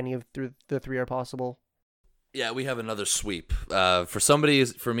if any of the 3 are possible. Yeah, we have another sweep.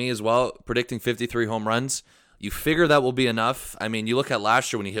 For me as well, predicting 53 home runs, you figure that will be enough. I mean, you look at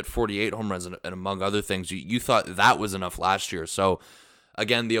last year when he hit 48 home runs, and among other things, you thought that was enough last year. So,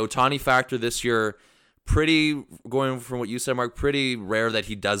 again, the Ohtani factor this year, going from what you said, Mark, pretty rare that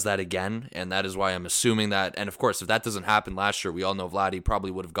he does that again, and that is why I'm assuming that. And, of course, if that doesn't happen last year, we all know Vladdy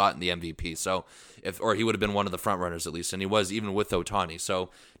probably would have gotten the MVP. So, or he would have been one of the front runners at least, and he was even with Ohtani. So,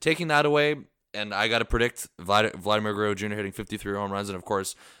 taking that away, and I got to predict Vladimir Guerrero Jr. hitting 53 home runs. And, of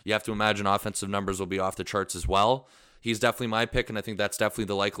course, you have to imagine offensive numbers will be off the charts as well. He's definitely my pick, and I think that's definitely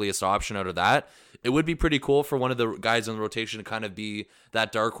the likeliest option out of that. It would be pretty cool for one of the guys in the rotation to kind of be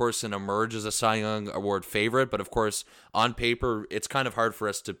that dark horse and emerge as a Cy Young Award favorite. But, of course, on paper, it's kind of hard for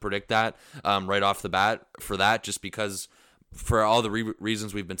us to predict that right off the bat for that, just because for all the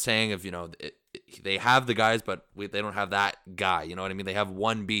reasons we've been saying of, they have the guys, but they don't have that guy. You know what I mean? They have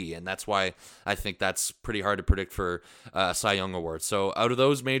 1B, and that's why I think that's pretty hard to predict for Cy Young Award. So out of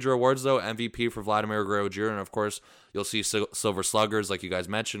those major awards, though, MVP for Vladimir Guerrero Jr., and of course, you'll see Silver Sluggers, like you guys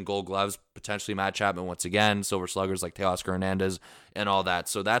mentioned, Gold Gloves, potentially Matt Chapman once again, Silver Sluggers like Teoscar Hernandez, and all that.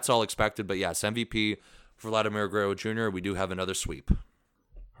 So that's all expected, but yes, MVP for Vladimir Guerrero Jr., we do have another sweep.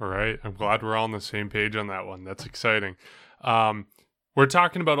 All right. I'm glad we're all on the same page on that one. That's exciting. We're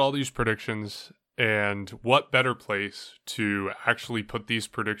talking about all these predictions, and what better place to actually put these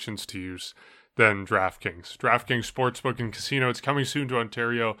predictions to use than DraftKings. DraftKings Sportsbook and Casino. It's coming soon to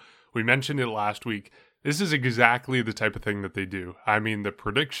Ontario. We mentioned it last week. This is exactly the type of thing that they do. I mean, the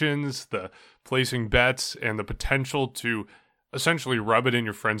predictions, the placing bets, and the potential to essentially rub it in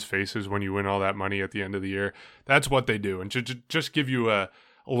your friends' faces when you win all that money at the end of the year. That's what they do. And to just give you a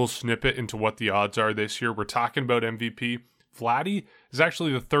little snippet into what the odds are this year, we're talking about MVP. Vladdy is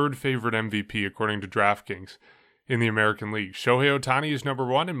actually the 3rd favorite MVP according to DraftKings in the American League. Shohei Ohtani is number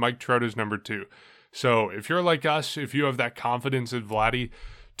 1 and Mike Trout is number 2. So if you're like us, if you have that confidence in Vladdy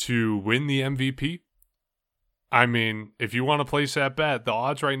to win the MVP, I mean, if you want to place that bet, the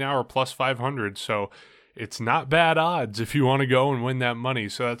odds right now are plus 500. So it's not bad odds if you want to go and win that money.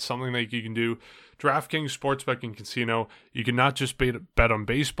 So that's something that you can do. DraftKings Sportsbook and Casino. You can not just bet on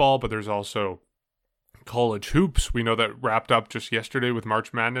baseball, but there's also college hoops. We know that wrapped up just yesterday with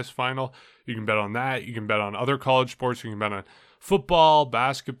March Madness final. You can bet on that. You can bet on other college sports. You can bet on football,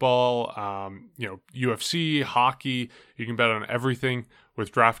 basketball, UFC, hockey. You can bet on everything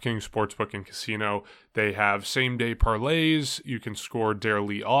with DraftKings Sportsbook and Casino. They have same-day parlays. You can score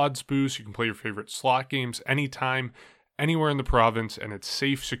daily odds boosts. You can play your favorite slot games anytime, anywhere in the province, and it's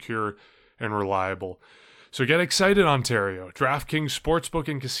safe, secure, and reliable. So get excited, Ontario. DraftKings Sportsbook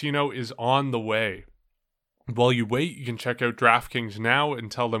and Casino is on the way. While you wait, you can check out DraftKings now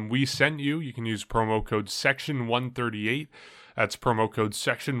and tell them we sent you. You can use promo code SECTION138. That's promo code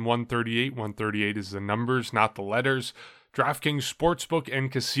SECTION138. 138 is the numbers, not the letters. DraftKings Sportsbook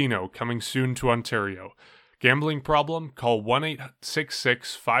and Casino coming soon to Ontario. Gambling problem? Call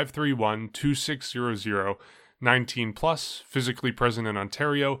 1-866-531-2600. 19 plus, physically present in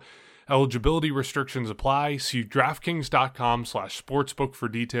Ontario. Eligibility restrictions apply. See DraftKings.com/sportsbook for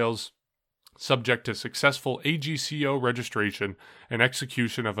details. Subject to successful AGCO registration and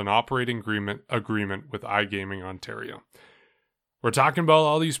execution of an operating agreement with iGaming Ontario. We're talking about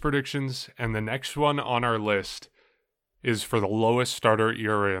all these predictions, and the next one on our list is for the lowest starter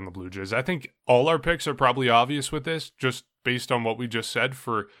ERA on the Blue Jays. I think all our picks are probably obvious with this, just based on what we just said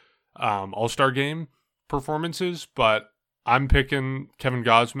for All-Star Game performances, but I'm picking Kevin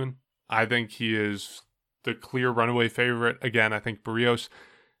Gausman. I think he is the clear runaway favorite. Again, I think Berríos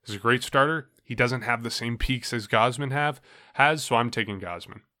is a great starter. He doesn't have the same peaks as Gausman has, so I'm taking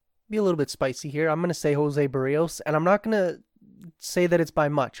Gausman. Be a little bit spicy here. I'm going to say Jose Berríos, and I'm not going to say that it's by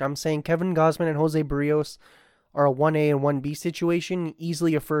much. I'm saying Kevin Gausman and Jose Berríos are a 1A and 1B situation,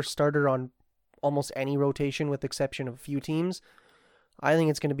 easily a first starter on almost any rotation with the exception of a few teams. I think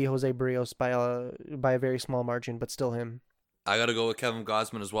it's going to be Jose Berríos by a very small margin, but still him. I got to go with Kevin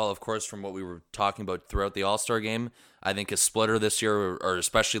Gausman as well, of course, from what we were talking about throughout the All-Star game. I think his splitter this year, or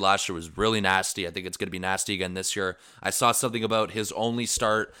especially last year, was really nasty. I think it's going to be nasty again this year. I saw something about his only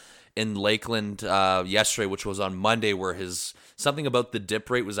start in Lakeland yesterday, which was on Monday, where something about the dip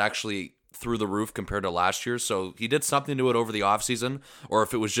rate was actually through the roof compared to last year. So he did something to it over the offseason, or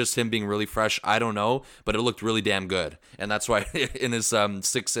if it was just him being really fresh, I don't know, but it looked really damn good. And that's why in his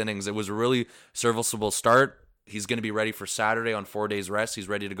 6 innings, it was a really serviceable start. He's going to be ready for Saturday on 4 days rest. He's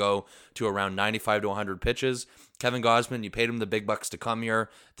ready to go to around 95 to 100 pitches. Kevin Gausman, you paid him the big bucks to come here.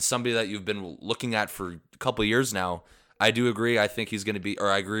 Somebody that you've been looking at for a couple of years now. I do agree. I think he's going to be,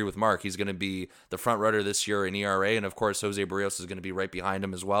 or I agree with Mark, he's going to be the front runner this year in ERA. And of course, Jose Berríos is going to be right behind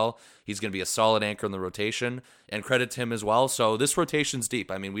him as well. He's going to be a solid anchor in the rotation, and credit to him as well. So this rotation's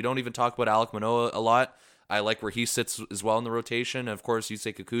deep. I mean, we don't even talk about Alek Manoah a lot. I like where he sits as well in the rotation. And of course,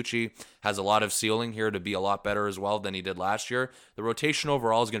 Yusei Kikuchi has a lot of ceiling here to be a lot better as well than he did last year. The rotation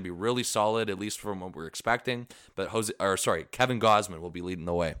overall is going to be really solid, at least from what we're expecting. But Kevin Gausman will be leading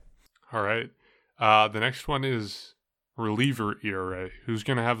the way. All right. The next one is reliever ERA. Who's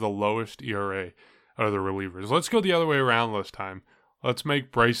going to have the lowest ERA out of the relievers? Let's go the other way around this time. Let's make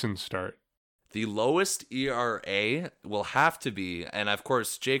Bryson start. The lowest ERA will have to be, and of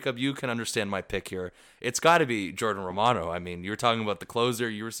course, Jacob, you can understand my pick here. It's got to be Jordan Romano. I mean, you were talking about the closer.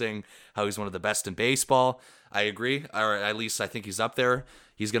 You were saying how he's one of the best in baseball. I agree, or at least I think he's up there.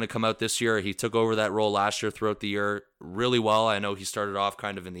 He's going to come out this year. He took over that role last year throughout the year really well. I know he started off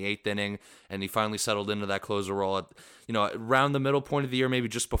kind of in the 8th inning, and he finally settled into that closer role at, around the middle point of the year, maybe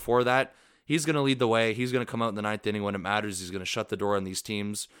just before that. He's going to lead the way. He's going to come out in the 9th inning when it matters. He's going to shut the door on these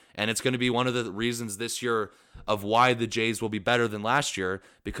teams. And it's going to be one of the reasons this year of why the Jays will be better than last year,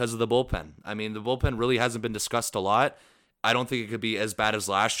 because of the bullpen. I mean, the bullpen really hasn't been discussed a lot. I don't think it could be as bad as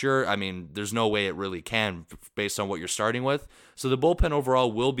last year. I mean, there's no way it really can based on what you're starting with. So the bullpen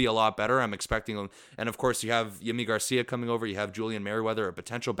overall will be a lot better. I'm expecting, and of course you have Yimi Garcia coming over. You have Julian Merriweather, a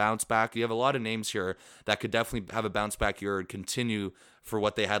potential bounce back. You have a lot of names here that could definitely have a bounce back year and continue for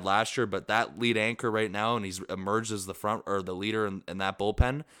what they had last year. But that lead anchor right now, and he's emerged as the front or the leader in that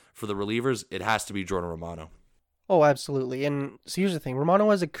bullpen for the relievers, it has to be Jordan Romano. Oh, absolutely. And so here's the thing.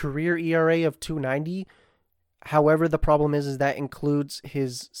 Romano has a career ERA of 2.90. However, the problem is that includes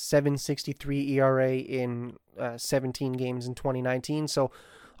his 7.63 ERA in 17 games in 2019. So,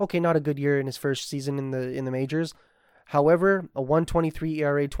 okay, not a good year in his first season in the majors. However, a 1.23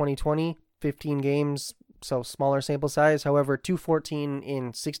 ERA 2020, 15 games, so smaller sample size. However, 2.14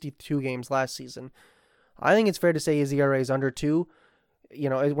 in 62 games last season. I think it's fair to say his ERA is under 2.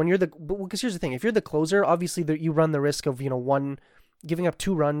 When you're because here's the thing: if you're the closer, obviously you run the risk of giving up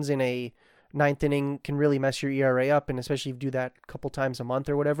 2 runs in a 9th inning can really mess your ERA up, and especially if you do that a couple times a month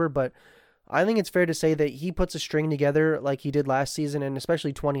or whatever. But I think it's fair to say that he puts a string together like he did last season, and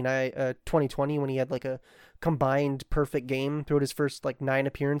especially 2020 when he had like a combined perfect game throughout his first 9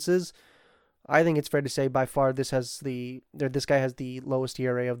 appearances. I think it's fair to say by far this guy has the lowest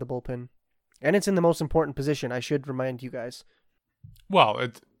ERA of the bullpen, and it's in the most important position. I should remind you guys. Well,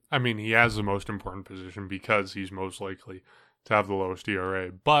 he has the most important position because he's most likely to have the lowest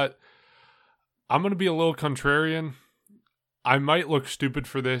ERA, but I'm going to be a little contrarian. I might look stupid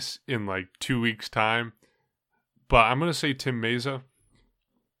for this in 2 weeks' time, but I'm going to say Tim Mayza.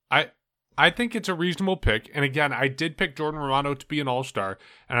 I think it's a reasonable pick. And again, I did pick Jordan Romano to be an all-star,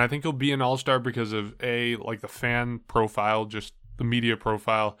 and I think he'll be an all-star because of the fan profile, just the media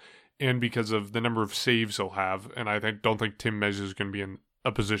profile, and because of the number of saves he'll have. And I don't think Tim Mayza is going to be in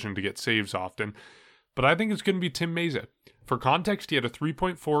a position to get saves often. But I think it's going to be Tim Mayza. For context, he had a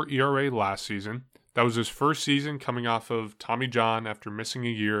 3.4 ERA last season. That was his first season coming off of Tommy John after missing a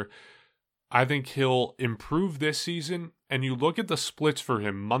year. I think he'll improve this season, and you look at the splits for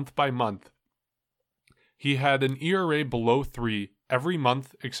him month by month. He had an ERA below 3 every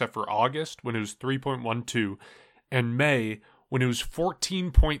month except for August when it was 3.12 and May when it was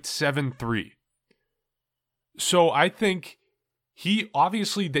 14.73. So I think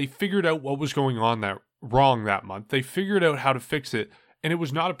they figured out what was going on wrong that month. They figured out how to fix it, and it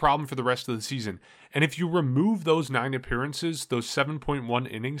was not a problem for the rest of the season. And if you remove those 9 appearances, those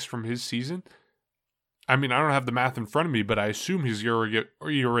 7.1 innings from his season, I mean, I don't have the math in front of me, but I assume his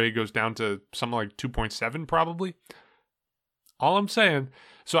ERA goes down to something like 2.7 probably. All I'm saying.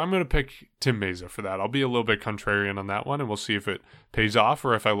 So I'm going to pick Tim Mayza for that. I'll be a little bit contrarian on that one, and we'll see if it pays off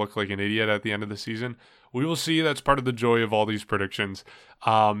or if I look like an idiot at the end of the season. We will see. That's part of the joy of all these predictions.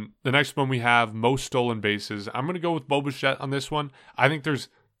 The next one we have, most stolen bases. I'm going to go with Bo Bichette on this one. I think there's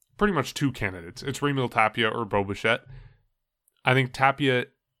pretty much 2 candidates. It's Raimel Tapia or Bo Bichette. I think Tapia,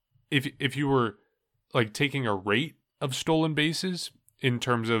 if you were like taking a rate of stolen bases in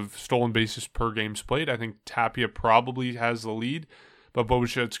terms of stolen bases per games played, I think Tapia probably has the lead, but Bo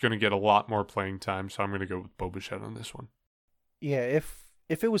Bichette's going to get a lot more playing time, so I'm going to go with Bo Bichette on this one. Yeah, if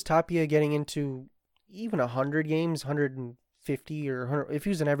it was Tapia getting into even 100 games, 150 or 100, if he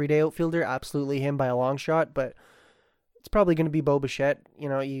was an everyday outfielder, absolutely him by a long shot, but it's probably going to be Bo Bichette. He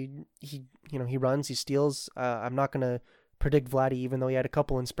runs, he steals. I'm not going to predict Vladdy, even though he had a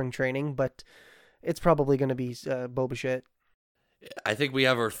couple in spring training, but it's probably going to be Bo Bichette. I think we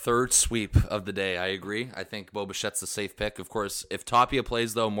have our third sweep of the day. I agree. I think Bo Bichette's a safe pick. Of course, if Tapia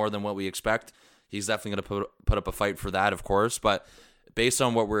plays, though, more than what we expect, he's definitely going to put up a fight for that, of course. But based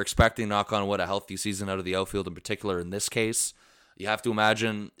on what we're expecting, knock on wood, a healthy season out of the outfield in particular in this case, you have to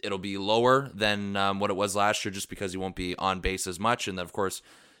imagine it'll be lower than what it was last year just because he won't be on base as much. And then, of course,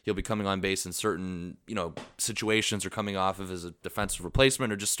 he'll be coming on base in certain situations or coming off of as a defensive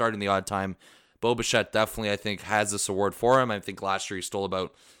replacement or just starting the odd time. Bo Bichette definitely, I think, has this award for him. I think last year he stole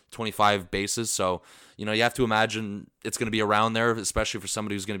about 25 bases. So, you have to imagine it's going to be around there, especially for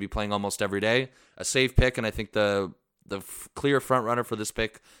somebody who's going to be playing almost every day. A safe pick, and I think the clear front runner for this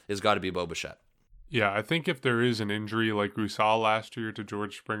pick has got to be Bo Bichette. Yeah, I think if there is an injury like we saw last year to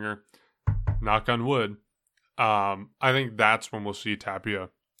George Springer, knock on wood, I think that's when we'll see Tapia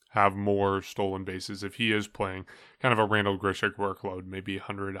have more stolen bases if he is playing kind of a Randall Grichuk workload, maybe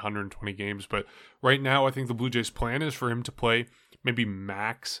 100, 120 games. But right now, I think the Blue Jays' plan is for him to play maybe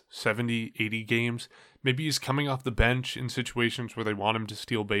max 70, 80 games. Maybe he's coming off the bench in situations where they want him to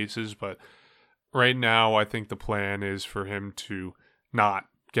steal bases. But right now, I think the plan is for him to not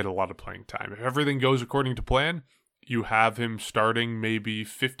get a lot of playing time. If everything goes according to plan, you have him starting maybe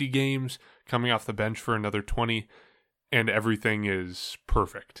 50 games, coming off the bench for another 20, and everything is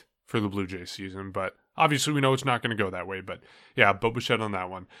perfect for the Blue Jays season. But obviously we know it's not going to go that way. But yeah, Bo Bichette on that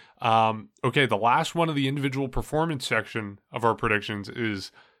one. Okay, the last one of the individual performance section of our predictions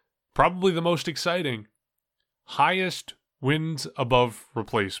is probably the most exciting. Highest wins above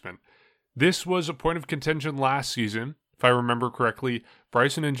replacement. This was a point of contention last season. If I remember correctly,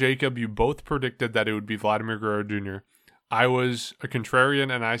 Bryson and Jacob, you both predicted that it would be Vladimir Guerrero Jr. I was a contrarian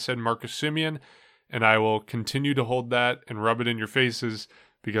and I said Marcus Semien. And I will continue to hold that and rub it in your faces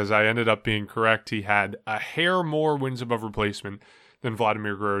because I ended up being correct. He had a hair more wins above replacement than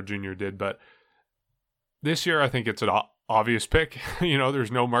Vladimir Guerrero Jr. did. But this year, I think it's an obvious pick.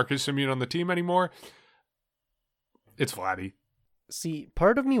 There's no Marcus Semien on the team anymore. It's Vladdy. See,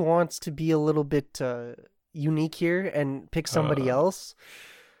 part of me wants to be a little bit unique here and pick somebody else.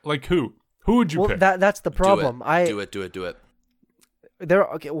 Like who? Who would you pick? That's the problem. Do it.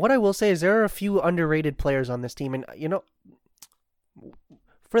 What I will say is there are a few underrated players on this team, and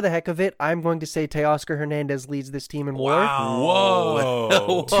for the heck of it, I'm going to say Teoscar Hernandez leads this team in WAR.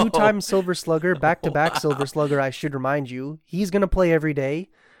 Whoa! 2-time Silver Slugger, back-to-back Silver Slugger. I should remind you, he's going to play every day.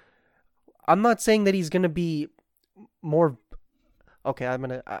 I'm not saying that he's going to be more. Okay, I'm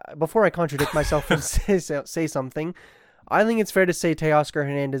gonna before I contradict myself and say something. I think it's fair to say Teoscar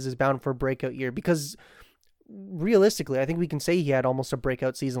Hernandez is bound for a breakout year because. Realistically, I think we can say he had almost a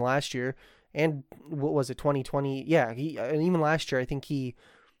breakout season last year. And what was it, 2020? Yeah, and even last year, I think he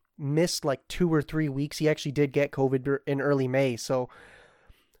missed like 2 or 3 weeks. He actually did get COVID in early May. So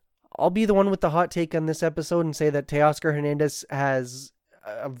I'll be the one with the hot take on this episode and say that Teoscar Hernandez has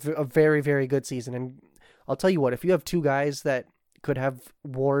a very, very good season. And I'll tell you what, if you have 2 guys that could have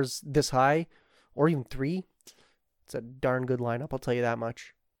WARs this high, or even 3, it's a darn good lineup. I'll tell you that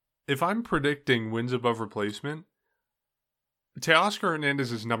much. If I'm predicting wins above replacement, Teoscar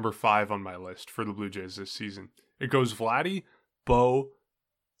Hernandez is number 5 on my list for the Blue Jays this season. It goes Vladdy, Bo,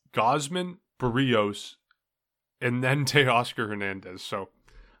 Gausman, Barrios, and then Teoscar Hernandez. So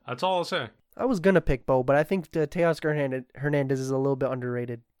that's all I'll say. I was going to pick Bo, but I think Teoscar Hernandez is a little bit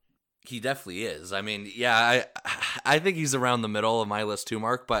underrated. He definitely is. I mean, yeah, I think he's around the middle of my list too,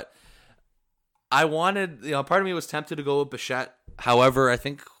 Mark, but I wanted, part of me was tempted to go with Bichette. However, I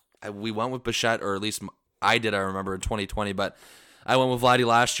think we went with Bichette, or at least I did, I remember, in 2020, but I went with Vladdy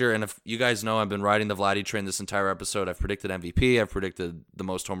last year, and if you guys know, I've been riding the Vladdy train this entire episode. I've predicted MVP. I've predicted the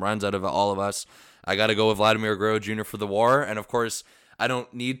most home runs out of all of us. I got to go with Vladimir Guerrero Jr. for the WAR, and of course, I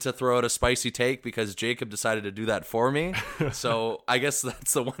don't need to throw out a spicy take because Jacob decided to do that for me. So I guess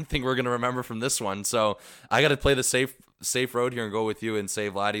that's the one thing we're going to remember from this one. So I got to play the safe road here and go with you and say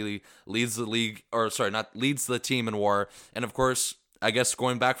Vladdy leads the league, or sorry, not leads the team in WAR. And of course, I guess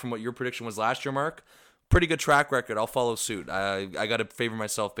going back from what your prediction was last year, Mark, pretty good track record. I'll follow suit. I got to favor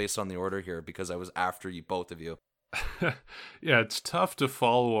myself based on the order here because I was after you, both of you. Yeah, it's tough to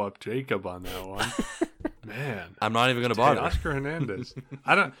follow up Jacob on that one. Man, I'm not even going to bother. Oscar Hernandez.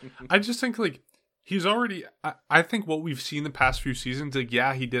 I just think like he's already. I think what we've seen the past few seasons, like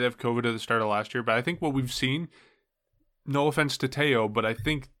yeah, he did have COVID at the start of last year, but I think what we've seen. No offense to Teo, but I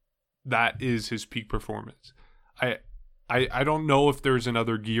think that is his peak performance. I don't know if there's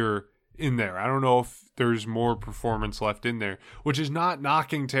another gear in there. I don't know if there's more performance left in there, which is not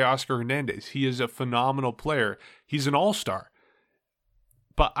knocking Teoscar Hernandez. He is a phenomenal player. He's an all-star.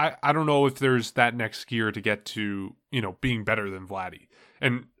 But I don't know if there's that next gear to get to, being better than Vladdy.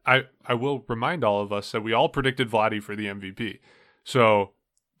 And I will remind all of us that we all predicted Vladdy for the MVP. So,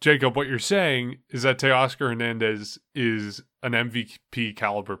 Jacob, what you're saying is that Teoscar Hernandez is an MVP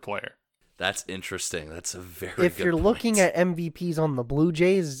caliber player. That's interesting. That's a very If you're looking at MVPs on the Blue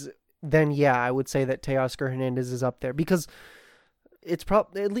Jays, then yeah, I would say that Teoscar Hernandez is up there because it's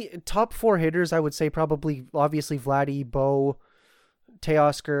probably top 4 hitters. I would say probably obviously Vladdy, Bo,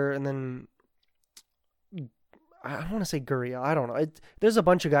 Teoscar, and then I don't want to say Gurriel. I don't know. There's a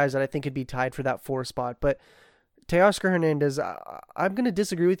bunch of guys that I think could be tied for that 4 spot, but Teoscar Hernandez, I'm going to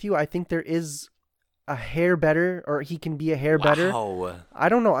disagree with you. I think there is a hair better, or he can be a hair better. I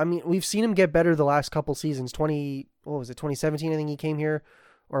don't know. I mean, we've seen him get better the last couple seasons. 2017, I think he came here,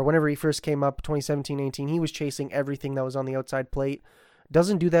 or whenever he first came up, 2017-18, he was chasing everything that was on the outside plate.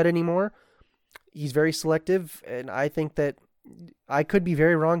 Doesn't do that anymore. He's very selective, and I think that I could be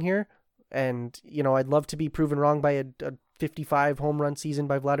very wrong here, and, I'd love to be proven wrong by a 55 home run season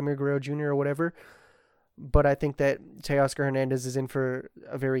by Vladimir Guerrero Jr. or whatever, but I think that Teoscar Hernandez is in for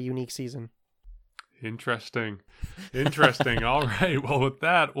a very unique season. Interesting. All right. Well, with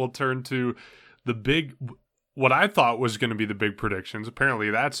that, we'll turn to what I thought was going to be the big predictions. Apparently,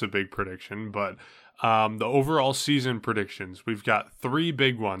 that's a big prediction, but the overall season predictions. We've got 3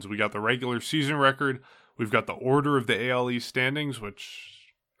 big ones. We got the regular season record. We've got the order of the AL East standings,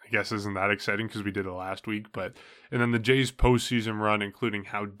 which I guess isn't that exciting because we did it last week. And then the Jays postseason run, including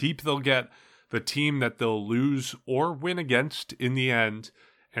how deep they'll get, the team that they'll lose or win against in the end,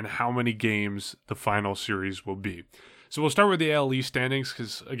 and how many games the final series will be. So we'll start with the AL East standings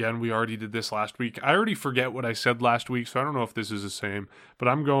because, again, we already did this last week. I already forget what I said last week, so I don't know if this is the same. But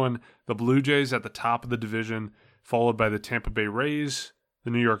I'm going the Blue Jays at the top of the division, followed by the Tampa Bay Rays, the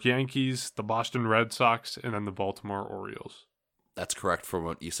New York Yankees, the Boston Red Sox, and then the Baltimore Orioles. That's correct for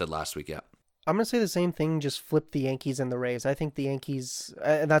what you said last week, yeah. I'm going to say the same thing, just flip the Yankees and the Rays. I think the Yankees,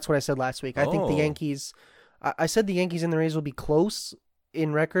 and that's what I said last week. I think the Yankees, I said the Yankees and the Rays will be close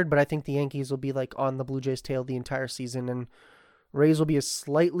in record, but I think the Yankees will be like on the Blue Jays' tail the entire season, and Rays will be a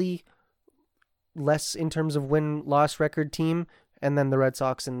slightly less in terms of win-loss record team, and then the Red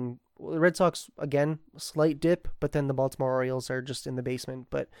Sox, again, slight dip, but then the Baltimore Orioles are just in the basement.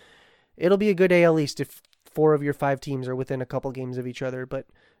 But it'll be a good AL East if 4 of your 5 teams are within a couple games of each other, but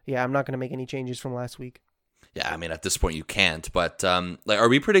yeah, I'm not going to make any changes from last week. Yeah, I mean, at this point you can't, but are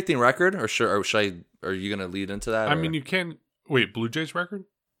we predicting record, or are you going to lead into that? I mean, you can. Wait, Blue Jays record?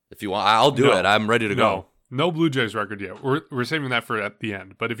 If you want, I'll do it. I'm ready to go. No Blue Jays record yet. We're saving that for at the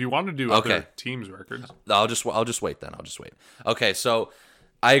end. But if you want to do other teams' records, I'll just wait then. Okay, so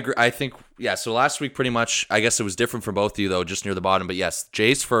I agree. I think So last week, pretty much, I guess it was different for both of you though, just near the bottom. But yes,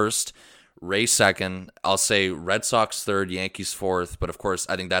 Jays first, Rays second. I'll say Red Sox third, Yankees fourth. But of course,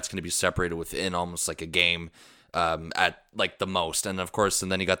 I think that's going to be separated within almost like a game. At like the most, and of course, and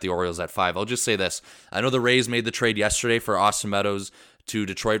then you got the Orioles at 5. I'll just say this: I know the Rays made the trade yesterday for Austin Meadows to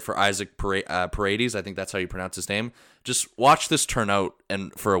Detroit for Isaac Paredes. I think that's how you pronounce his name. Just watch this turn out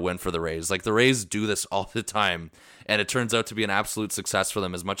and for a win for the Rays. Like the Rays do this all the time, and it turns out to be an absolute success for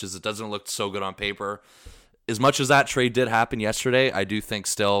them. As much as it doesn't look so good on paper, as much as that trade did happen yesterday, I do think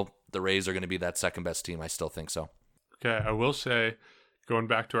still the Rays are going to be that second best team. I still think so. Okay, I will say, going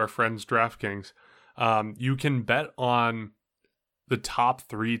back to our friends DraftKings, you can bet on the top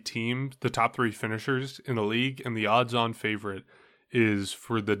 3 teams, the top 3 finishers in the league, and the odds-on favorite is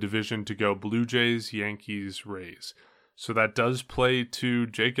for the division to go Blue Jays, Yankees, Rays. So that does play to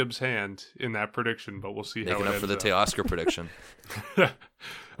Jacob's hand in that prediction, but we'll see how it ends up. Making up for the Teoscar prediction.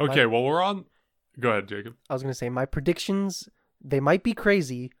 Okay, well, we're on. Go ahead, Jacob. I was going to say, my predictions, they might be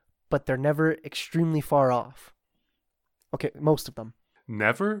crazy, but they're never extremely far off. Okay, most of them.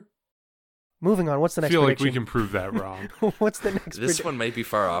 Never? Moving on, what's the next prediction? prediction? I feel like we can prove that wrong. What's the next This one might be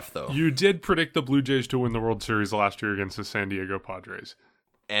far off, though. You did predict the Blue Jays to win the World Series last year against the San Diego Padres.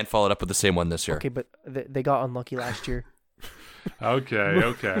 And followed up with the same one this year. Okay, but they got unlucky last year.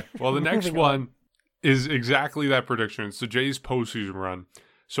 Okay. Well, the next one is exactly that prediction. It's the Jays postseason run.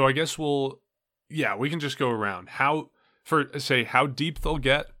 So I guess we can just go around. How deep they'll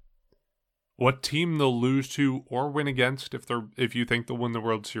get, what team they'll lose to or win against if you think they'll win the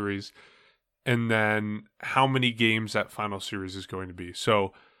World Series, and then how many games that final series is going to be.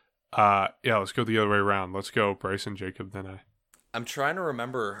 So, let's go the other way around. Let's go Bryson, Jacob, then I. I'm trying to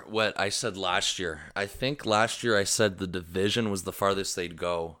remember what I said last year. I think last year I said the division was the farthest they'd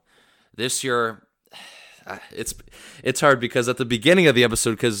go. This year, it's hard because at the beginning of the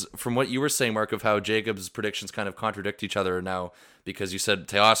episode, because from what you were saying, Mark, of how Jacob's predictions kind of contradict each other now, because you said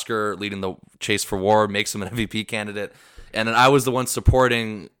Teoscar leading the chase for WAR makes him an MVP candidate, and then I was the one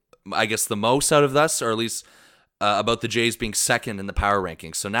supporting, I guess, the most out of this, or at least about the Jays being second in the power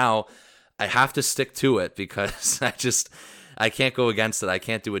rankings. So now I have to stick to it because I can't go against it. I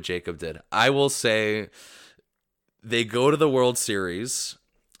can't do what Jacob did. I will say they go to the World Series,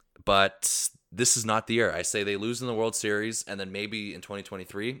 but this is not the year. I say they lose in the World Series, and then maybe in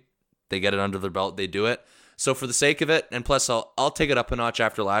 2023 they get it under their belt. They do it. So for the sake of it, and plus I'll take it up a notch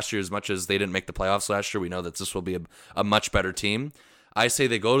after last year. As much as they didn't make the playoffs last year, we know that this will be a much better team. I say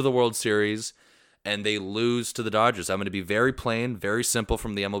they go to the World Series and they lose to the Dodgers. I'm going to be very plain, very simple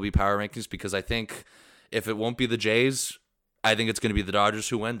from the MLB power rankings, because I think if it won't be the Jays, I think it's going to be the Dodgers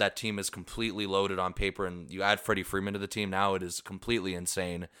who win. That team is completely loaded on paper, and you add Freddie Freeman to the team now, it is completely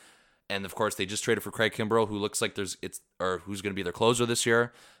insane. And of course, they just traded for Craig Kimbrell, who looks like who's going to be their closer this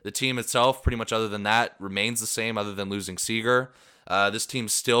year. The team itself, pretty much other than that, remains the same, other than losing Seager. This team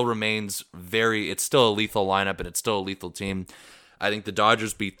still remains it's still a lethal lineup, and it's still a lethal team. I think the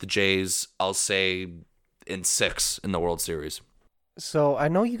Dodgers beat the Jays, I'll say, in 6 in the World Series. So I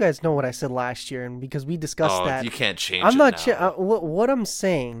know you guys know what I said last year, and because we discussed that, you can't change. I'm not. What I'm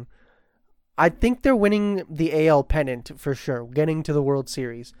saying, I think they're winning the AL pennant for sure, getting to the World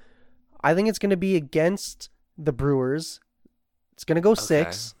Series. I think it's going to be against the Brewers. It's going to go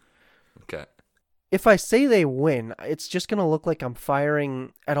 6. Okay. If I say they win, it's just going to look like I'm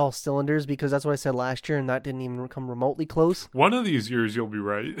firing at all cylinders, because that's what I said last year, and that didn't even come remotely close. One of these years you'll be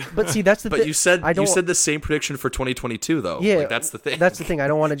right. But see, that's the thing. But you said the same prediction for 2022, though. Yeah, like, that's the thing. That's the thing. I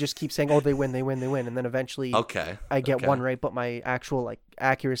don't want to just keep saying, "Oh, they win," and then eventually, I get one right, but my actual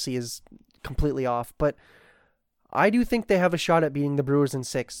accuracy is completely off. But I do think they have a shot at beating the Brewers in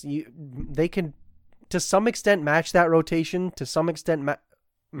 6. They can, to some extent, match that rotation. To some extent,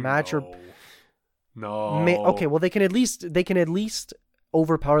 match or. No. Okay, well they can at least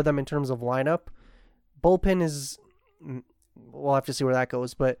overpower them in terms of lineup. Bullpen is, we'll have to see where that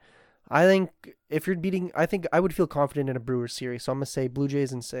goes, but I think if you're beating, I think I would feel confident in a Brewers series. So I'm gonna say Blue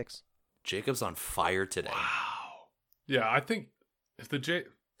Jays in 6. Jacob's on fire today. Wow. Yeah, I think if the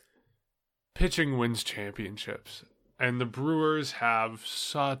pitching wins championships, and the Brewers have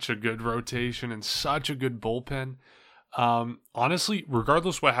such a good rotation and such a good bullpen. Honestly,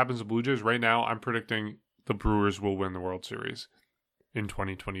 regardless what happens to Blue Jays right now, I'm predicting the Brewers will win the World Series in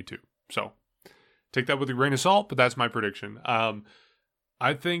 2022. So take that with a grain of salt, but that's my prediction.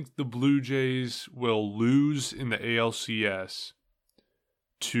 I think the Blue Jays will lose in the ALCS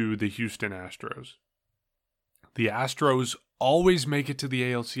to the Houston Astros. The Astros always make it to the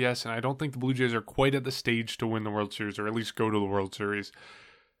ALCS, and I don't think the Blue Jays are quite at the stage to win the World Series, or at least go to the World Series.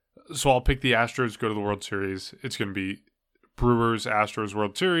 So I'll pick the Astros, go to the World Series. It's going to be Brewers, Astros,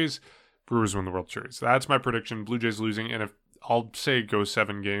 World Series. Brewers win the World Series. That's my prediction. Blue Jays losing. And if I'll say it goes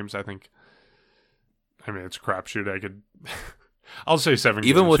 7 games, it's a crapshoot. I'll say 7 games.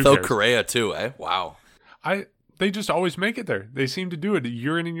 Even without Correa too, eh? Wow. They just always make it there. They seem to do it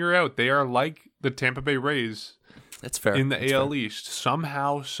year in and year out. They are like the Tampa Bay Rays. That's fair. In the AL East.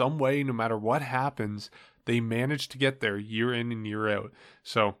 Somehow, some way, no matter what happens, they manage to get there year in and year out.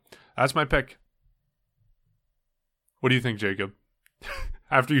 So that's my pick. What do you think, Jacob?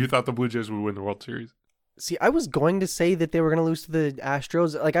 After you thought the Blue Jays would win the World Series? See, I was going to say that they were going to lose to the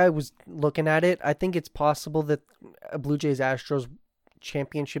Astros. Like, I was looking at it. I think it's possible that a Blue Jays-Astros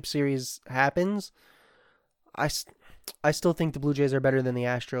championship series happens. I still think the Blue Jays are better than the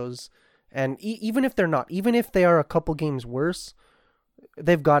Astros. And even if they're not, even if they are a couple games worse,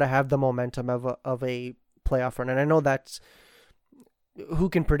 they've got to have the momentum of a playoff run. And I know that's... Who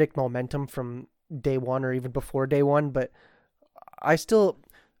can predict momentum from day one or even before day one? But I still...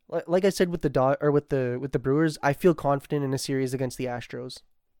 Like I said with the Brewers, I feel confident in a series against the Astros.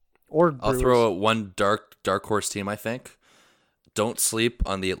 Or Brewers. I'll throw out one dark horse team. I think don't sleep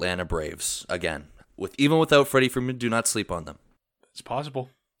on the Atlanta Braves again. Even without Freddie Freeman, do not sleep on them. It's possible.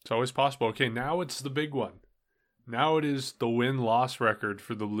 It's always possible. Okay, now it's the big one. Now it is the win-loss record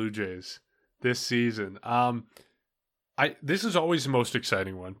for the Blue Jays this season. This is always the most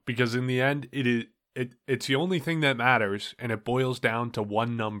exciting one because in the end, it's the only thing that matters, and it boils down to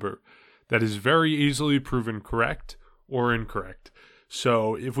one number that is very easily proven correct or incorrect.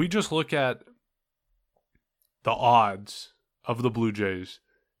 So if we just look at the odds of the Blue Jays,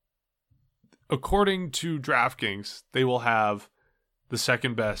 according to DraftKings, they will have the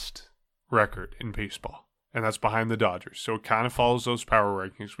second best record in baseball, and that's behind the Dodgers. So it kind of follows those power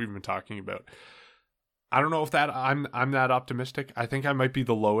rankings we've been talking about. I don't know if I'm that optimistic. I think I might be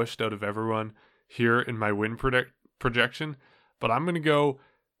the lowest out of everyone here in my win projection, but I'm going to go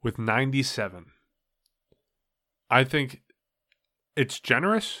with 97. I think it's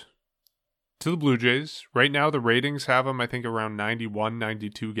generous to the Blue Jays. Right now, the ratings have them, I think, around 91,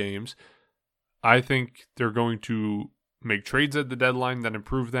 92 games. I think they're going to make trades at the deadline that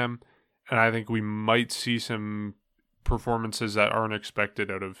improve them, and I think we might see some performances that aren't expected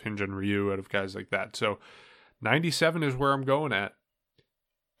out of Hyun-Jin Ryu, out of guys like that. So 97 is where I'm going at.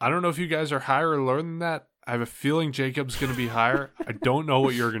 I don't know if you guys are higher or lower than that. I have a feeling Jacob's going to be higher. I don't know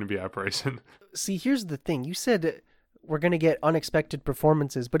what you're going to be at, Bryson. See, here's the thing. You said we're going to get unexpected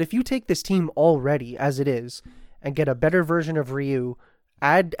performances, but if you take this team already as it is and get a better version of Ryu,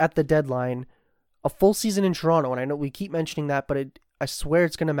 add at the deadline a full season in Toronto, and I know we keep mentioning that, but I swear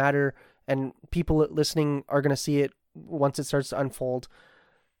it's going to matter, and people listening are going to see it once it starts to unfold.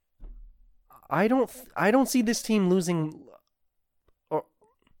 I don't see this team losing...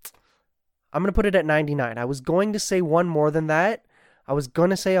 I'm going to put it at 99. I was going to say one more than that. I was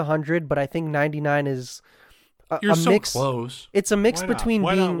going to say 100, but I think 99 is You're a so mix. Close. It's a mix between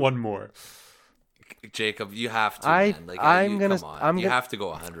Why being... not one more? Jacob, you have to. You have to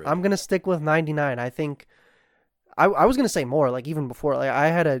go 100. I'm going to stick with 99. I think... I was going to say more, like even before. Like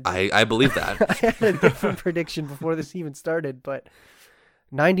I believe that. I had a different prediction before this even started, but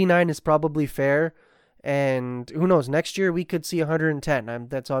 99 is probably fair. And who knows, next year we could see 110.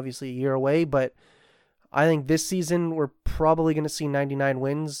 That's obviously a year away, but I think this season we're probably going to see 99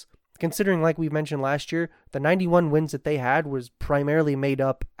 wins. Considering, like we mentioned last year, the 91 wins that they had was primarily made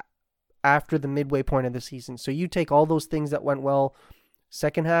up after the midway point of the season. So you take all those things that went well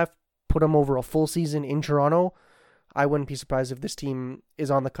second half, put them over a full season in Toronto, I wouldn't be surprised if this team is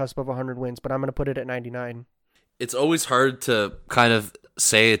on the cusp of 100 wins, but I'm going to put it at 99. It's always hard to kind of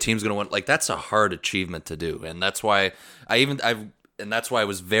say a team's going to win. Like, that's a hard achievement to do. And that's why I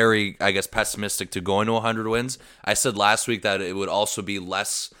was very, I guess, pessimistic to going to 100 wins. I said last week that it would also be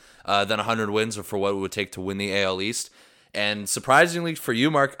less than 100 wins for what it would take to win the AL East. And surprisingly for you,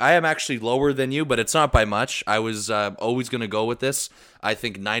 Mark, I am actually lower than you, but it's not by much. I was always going to go with this. I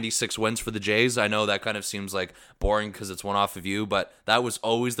think 96 wins for the Jays. I know that kind of seems like boring because it's one off of you, but that was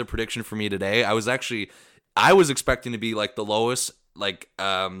always the prediction for me today. I was expecting to be like the lowest, like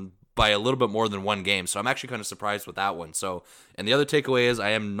by a little bit more than one game. So I'm actually kind of surprised with that one. So, and the other takeaway is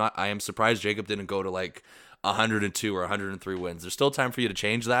I am surprised Jacob didn't go to like 102 or 103 wins. There's still time for you to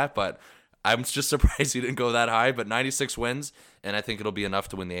change that, but I'm just surprised he didn't go that high. But 96 wins, and I think it'll be enough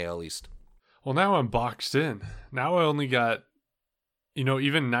to win the AL East. Well, now I'm boxed in. Now I only got,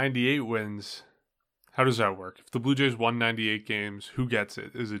 even 98 wins. How does that work? If the Blue Jays won 98 games, who gets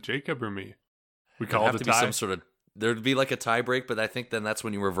it? Is it Jacob or me? We call it a tie. There'd be like a tie break, but I think then that's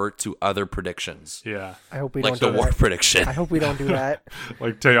when you revert to other predictions. Yeah. I hope we don't do that. Like the war prediction. I hope we don't do that.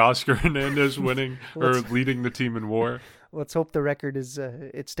 Like Teoscar Hernandez winning or leading the team in war. Let's hope the record is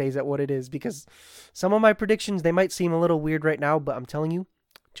it stays at what it is, because some of my predictions, they might seem a little weird right now, but I'm telling you,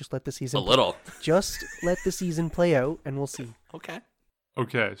 just let the season Just let the season play out and we'll see. Okay.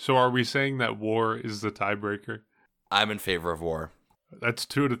 So are we saying that war is the tiebreaker? I'm in favor of war. That's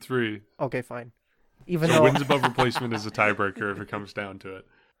 2 to 3. Okay, fine. Wins above replacement is a tiebreaker if it comes down to it.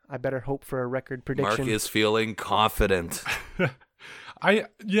 I better hope for a record prediction. Mark is feeling confident.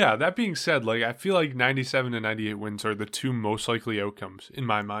 That being said, I feel like 97 and 98 wins are the two most likely outcomes in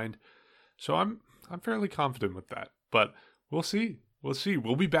my mind. So I'm I'm fairly confident with that. But we'll see.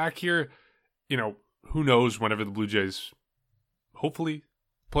 We'll be back here, who knows, whenever the Blue Jays, hopefully,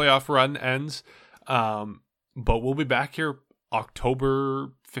 playoff run ends. But we'll be back here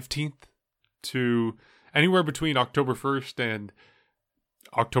October 15th to anywhere between October 1st and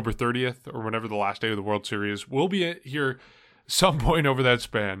October 30th, or whenever the last day of the World Series. We'll be here some point over that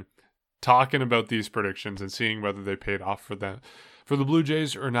span talking about these predictions and seeing whether they paid off for the Blue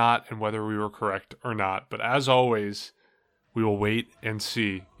Jays or not, and whether we were correct or not. But as always, we will wait and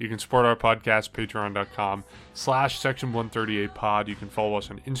see. You can support our podcast, patreon.com/section138pod. You can follow us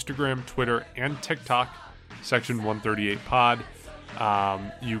on Instagram, Twitter, and TikTok, section138pod.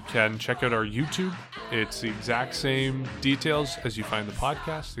 You can check out our YouTube. It's the exact same details as you find the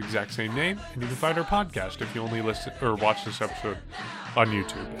podcast, the exact same name, and you can find our podcast if you only listen or watch this episode on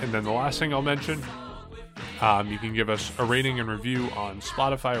YouTube. And then the last thing I'll mention, you can give us a rating and review on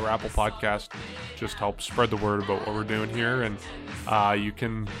Spotify or Apple Podcast. Just help spread the word about what we're doing here. And you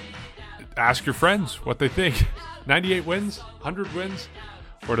can ask your friends what they think. 98 wins? 100 wins?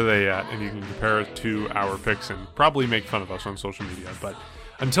 What are they at? And you can compare it to our picks and probably make fun of us on social media. But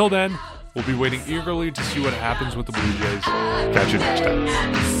until then, we'll be waiting eagerly to see what happens with the Blue Jays. Catch you next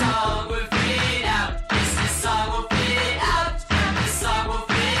time.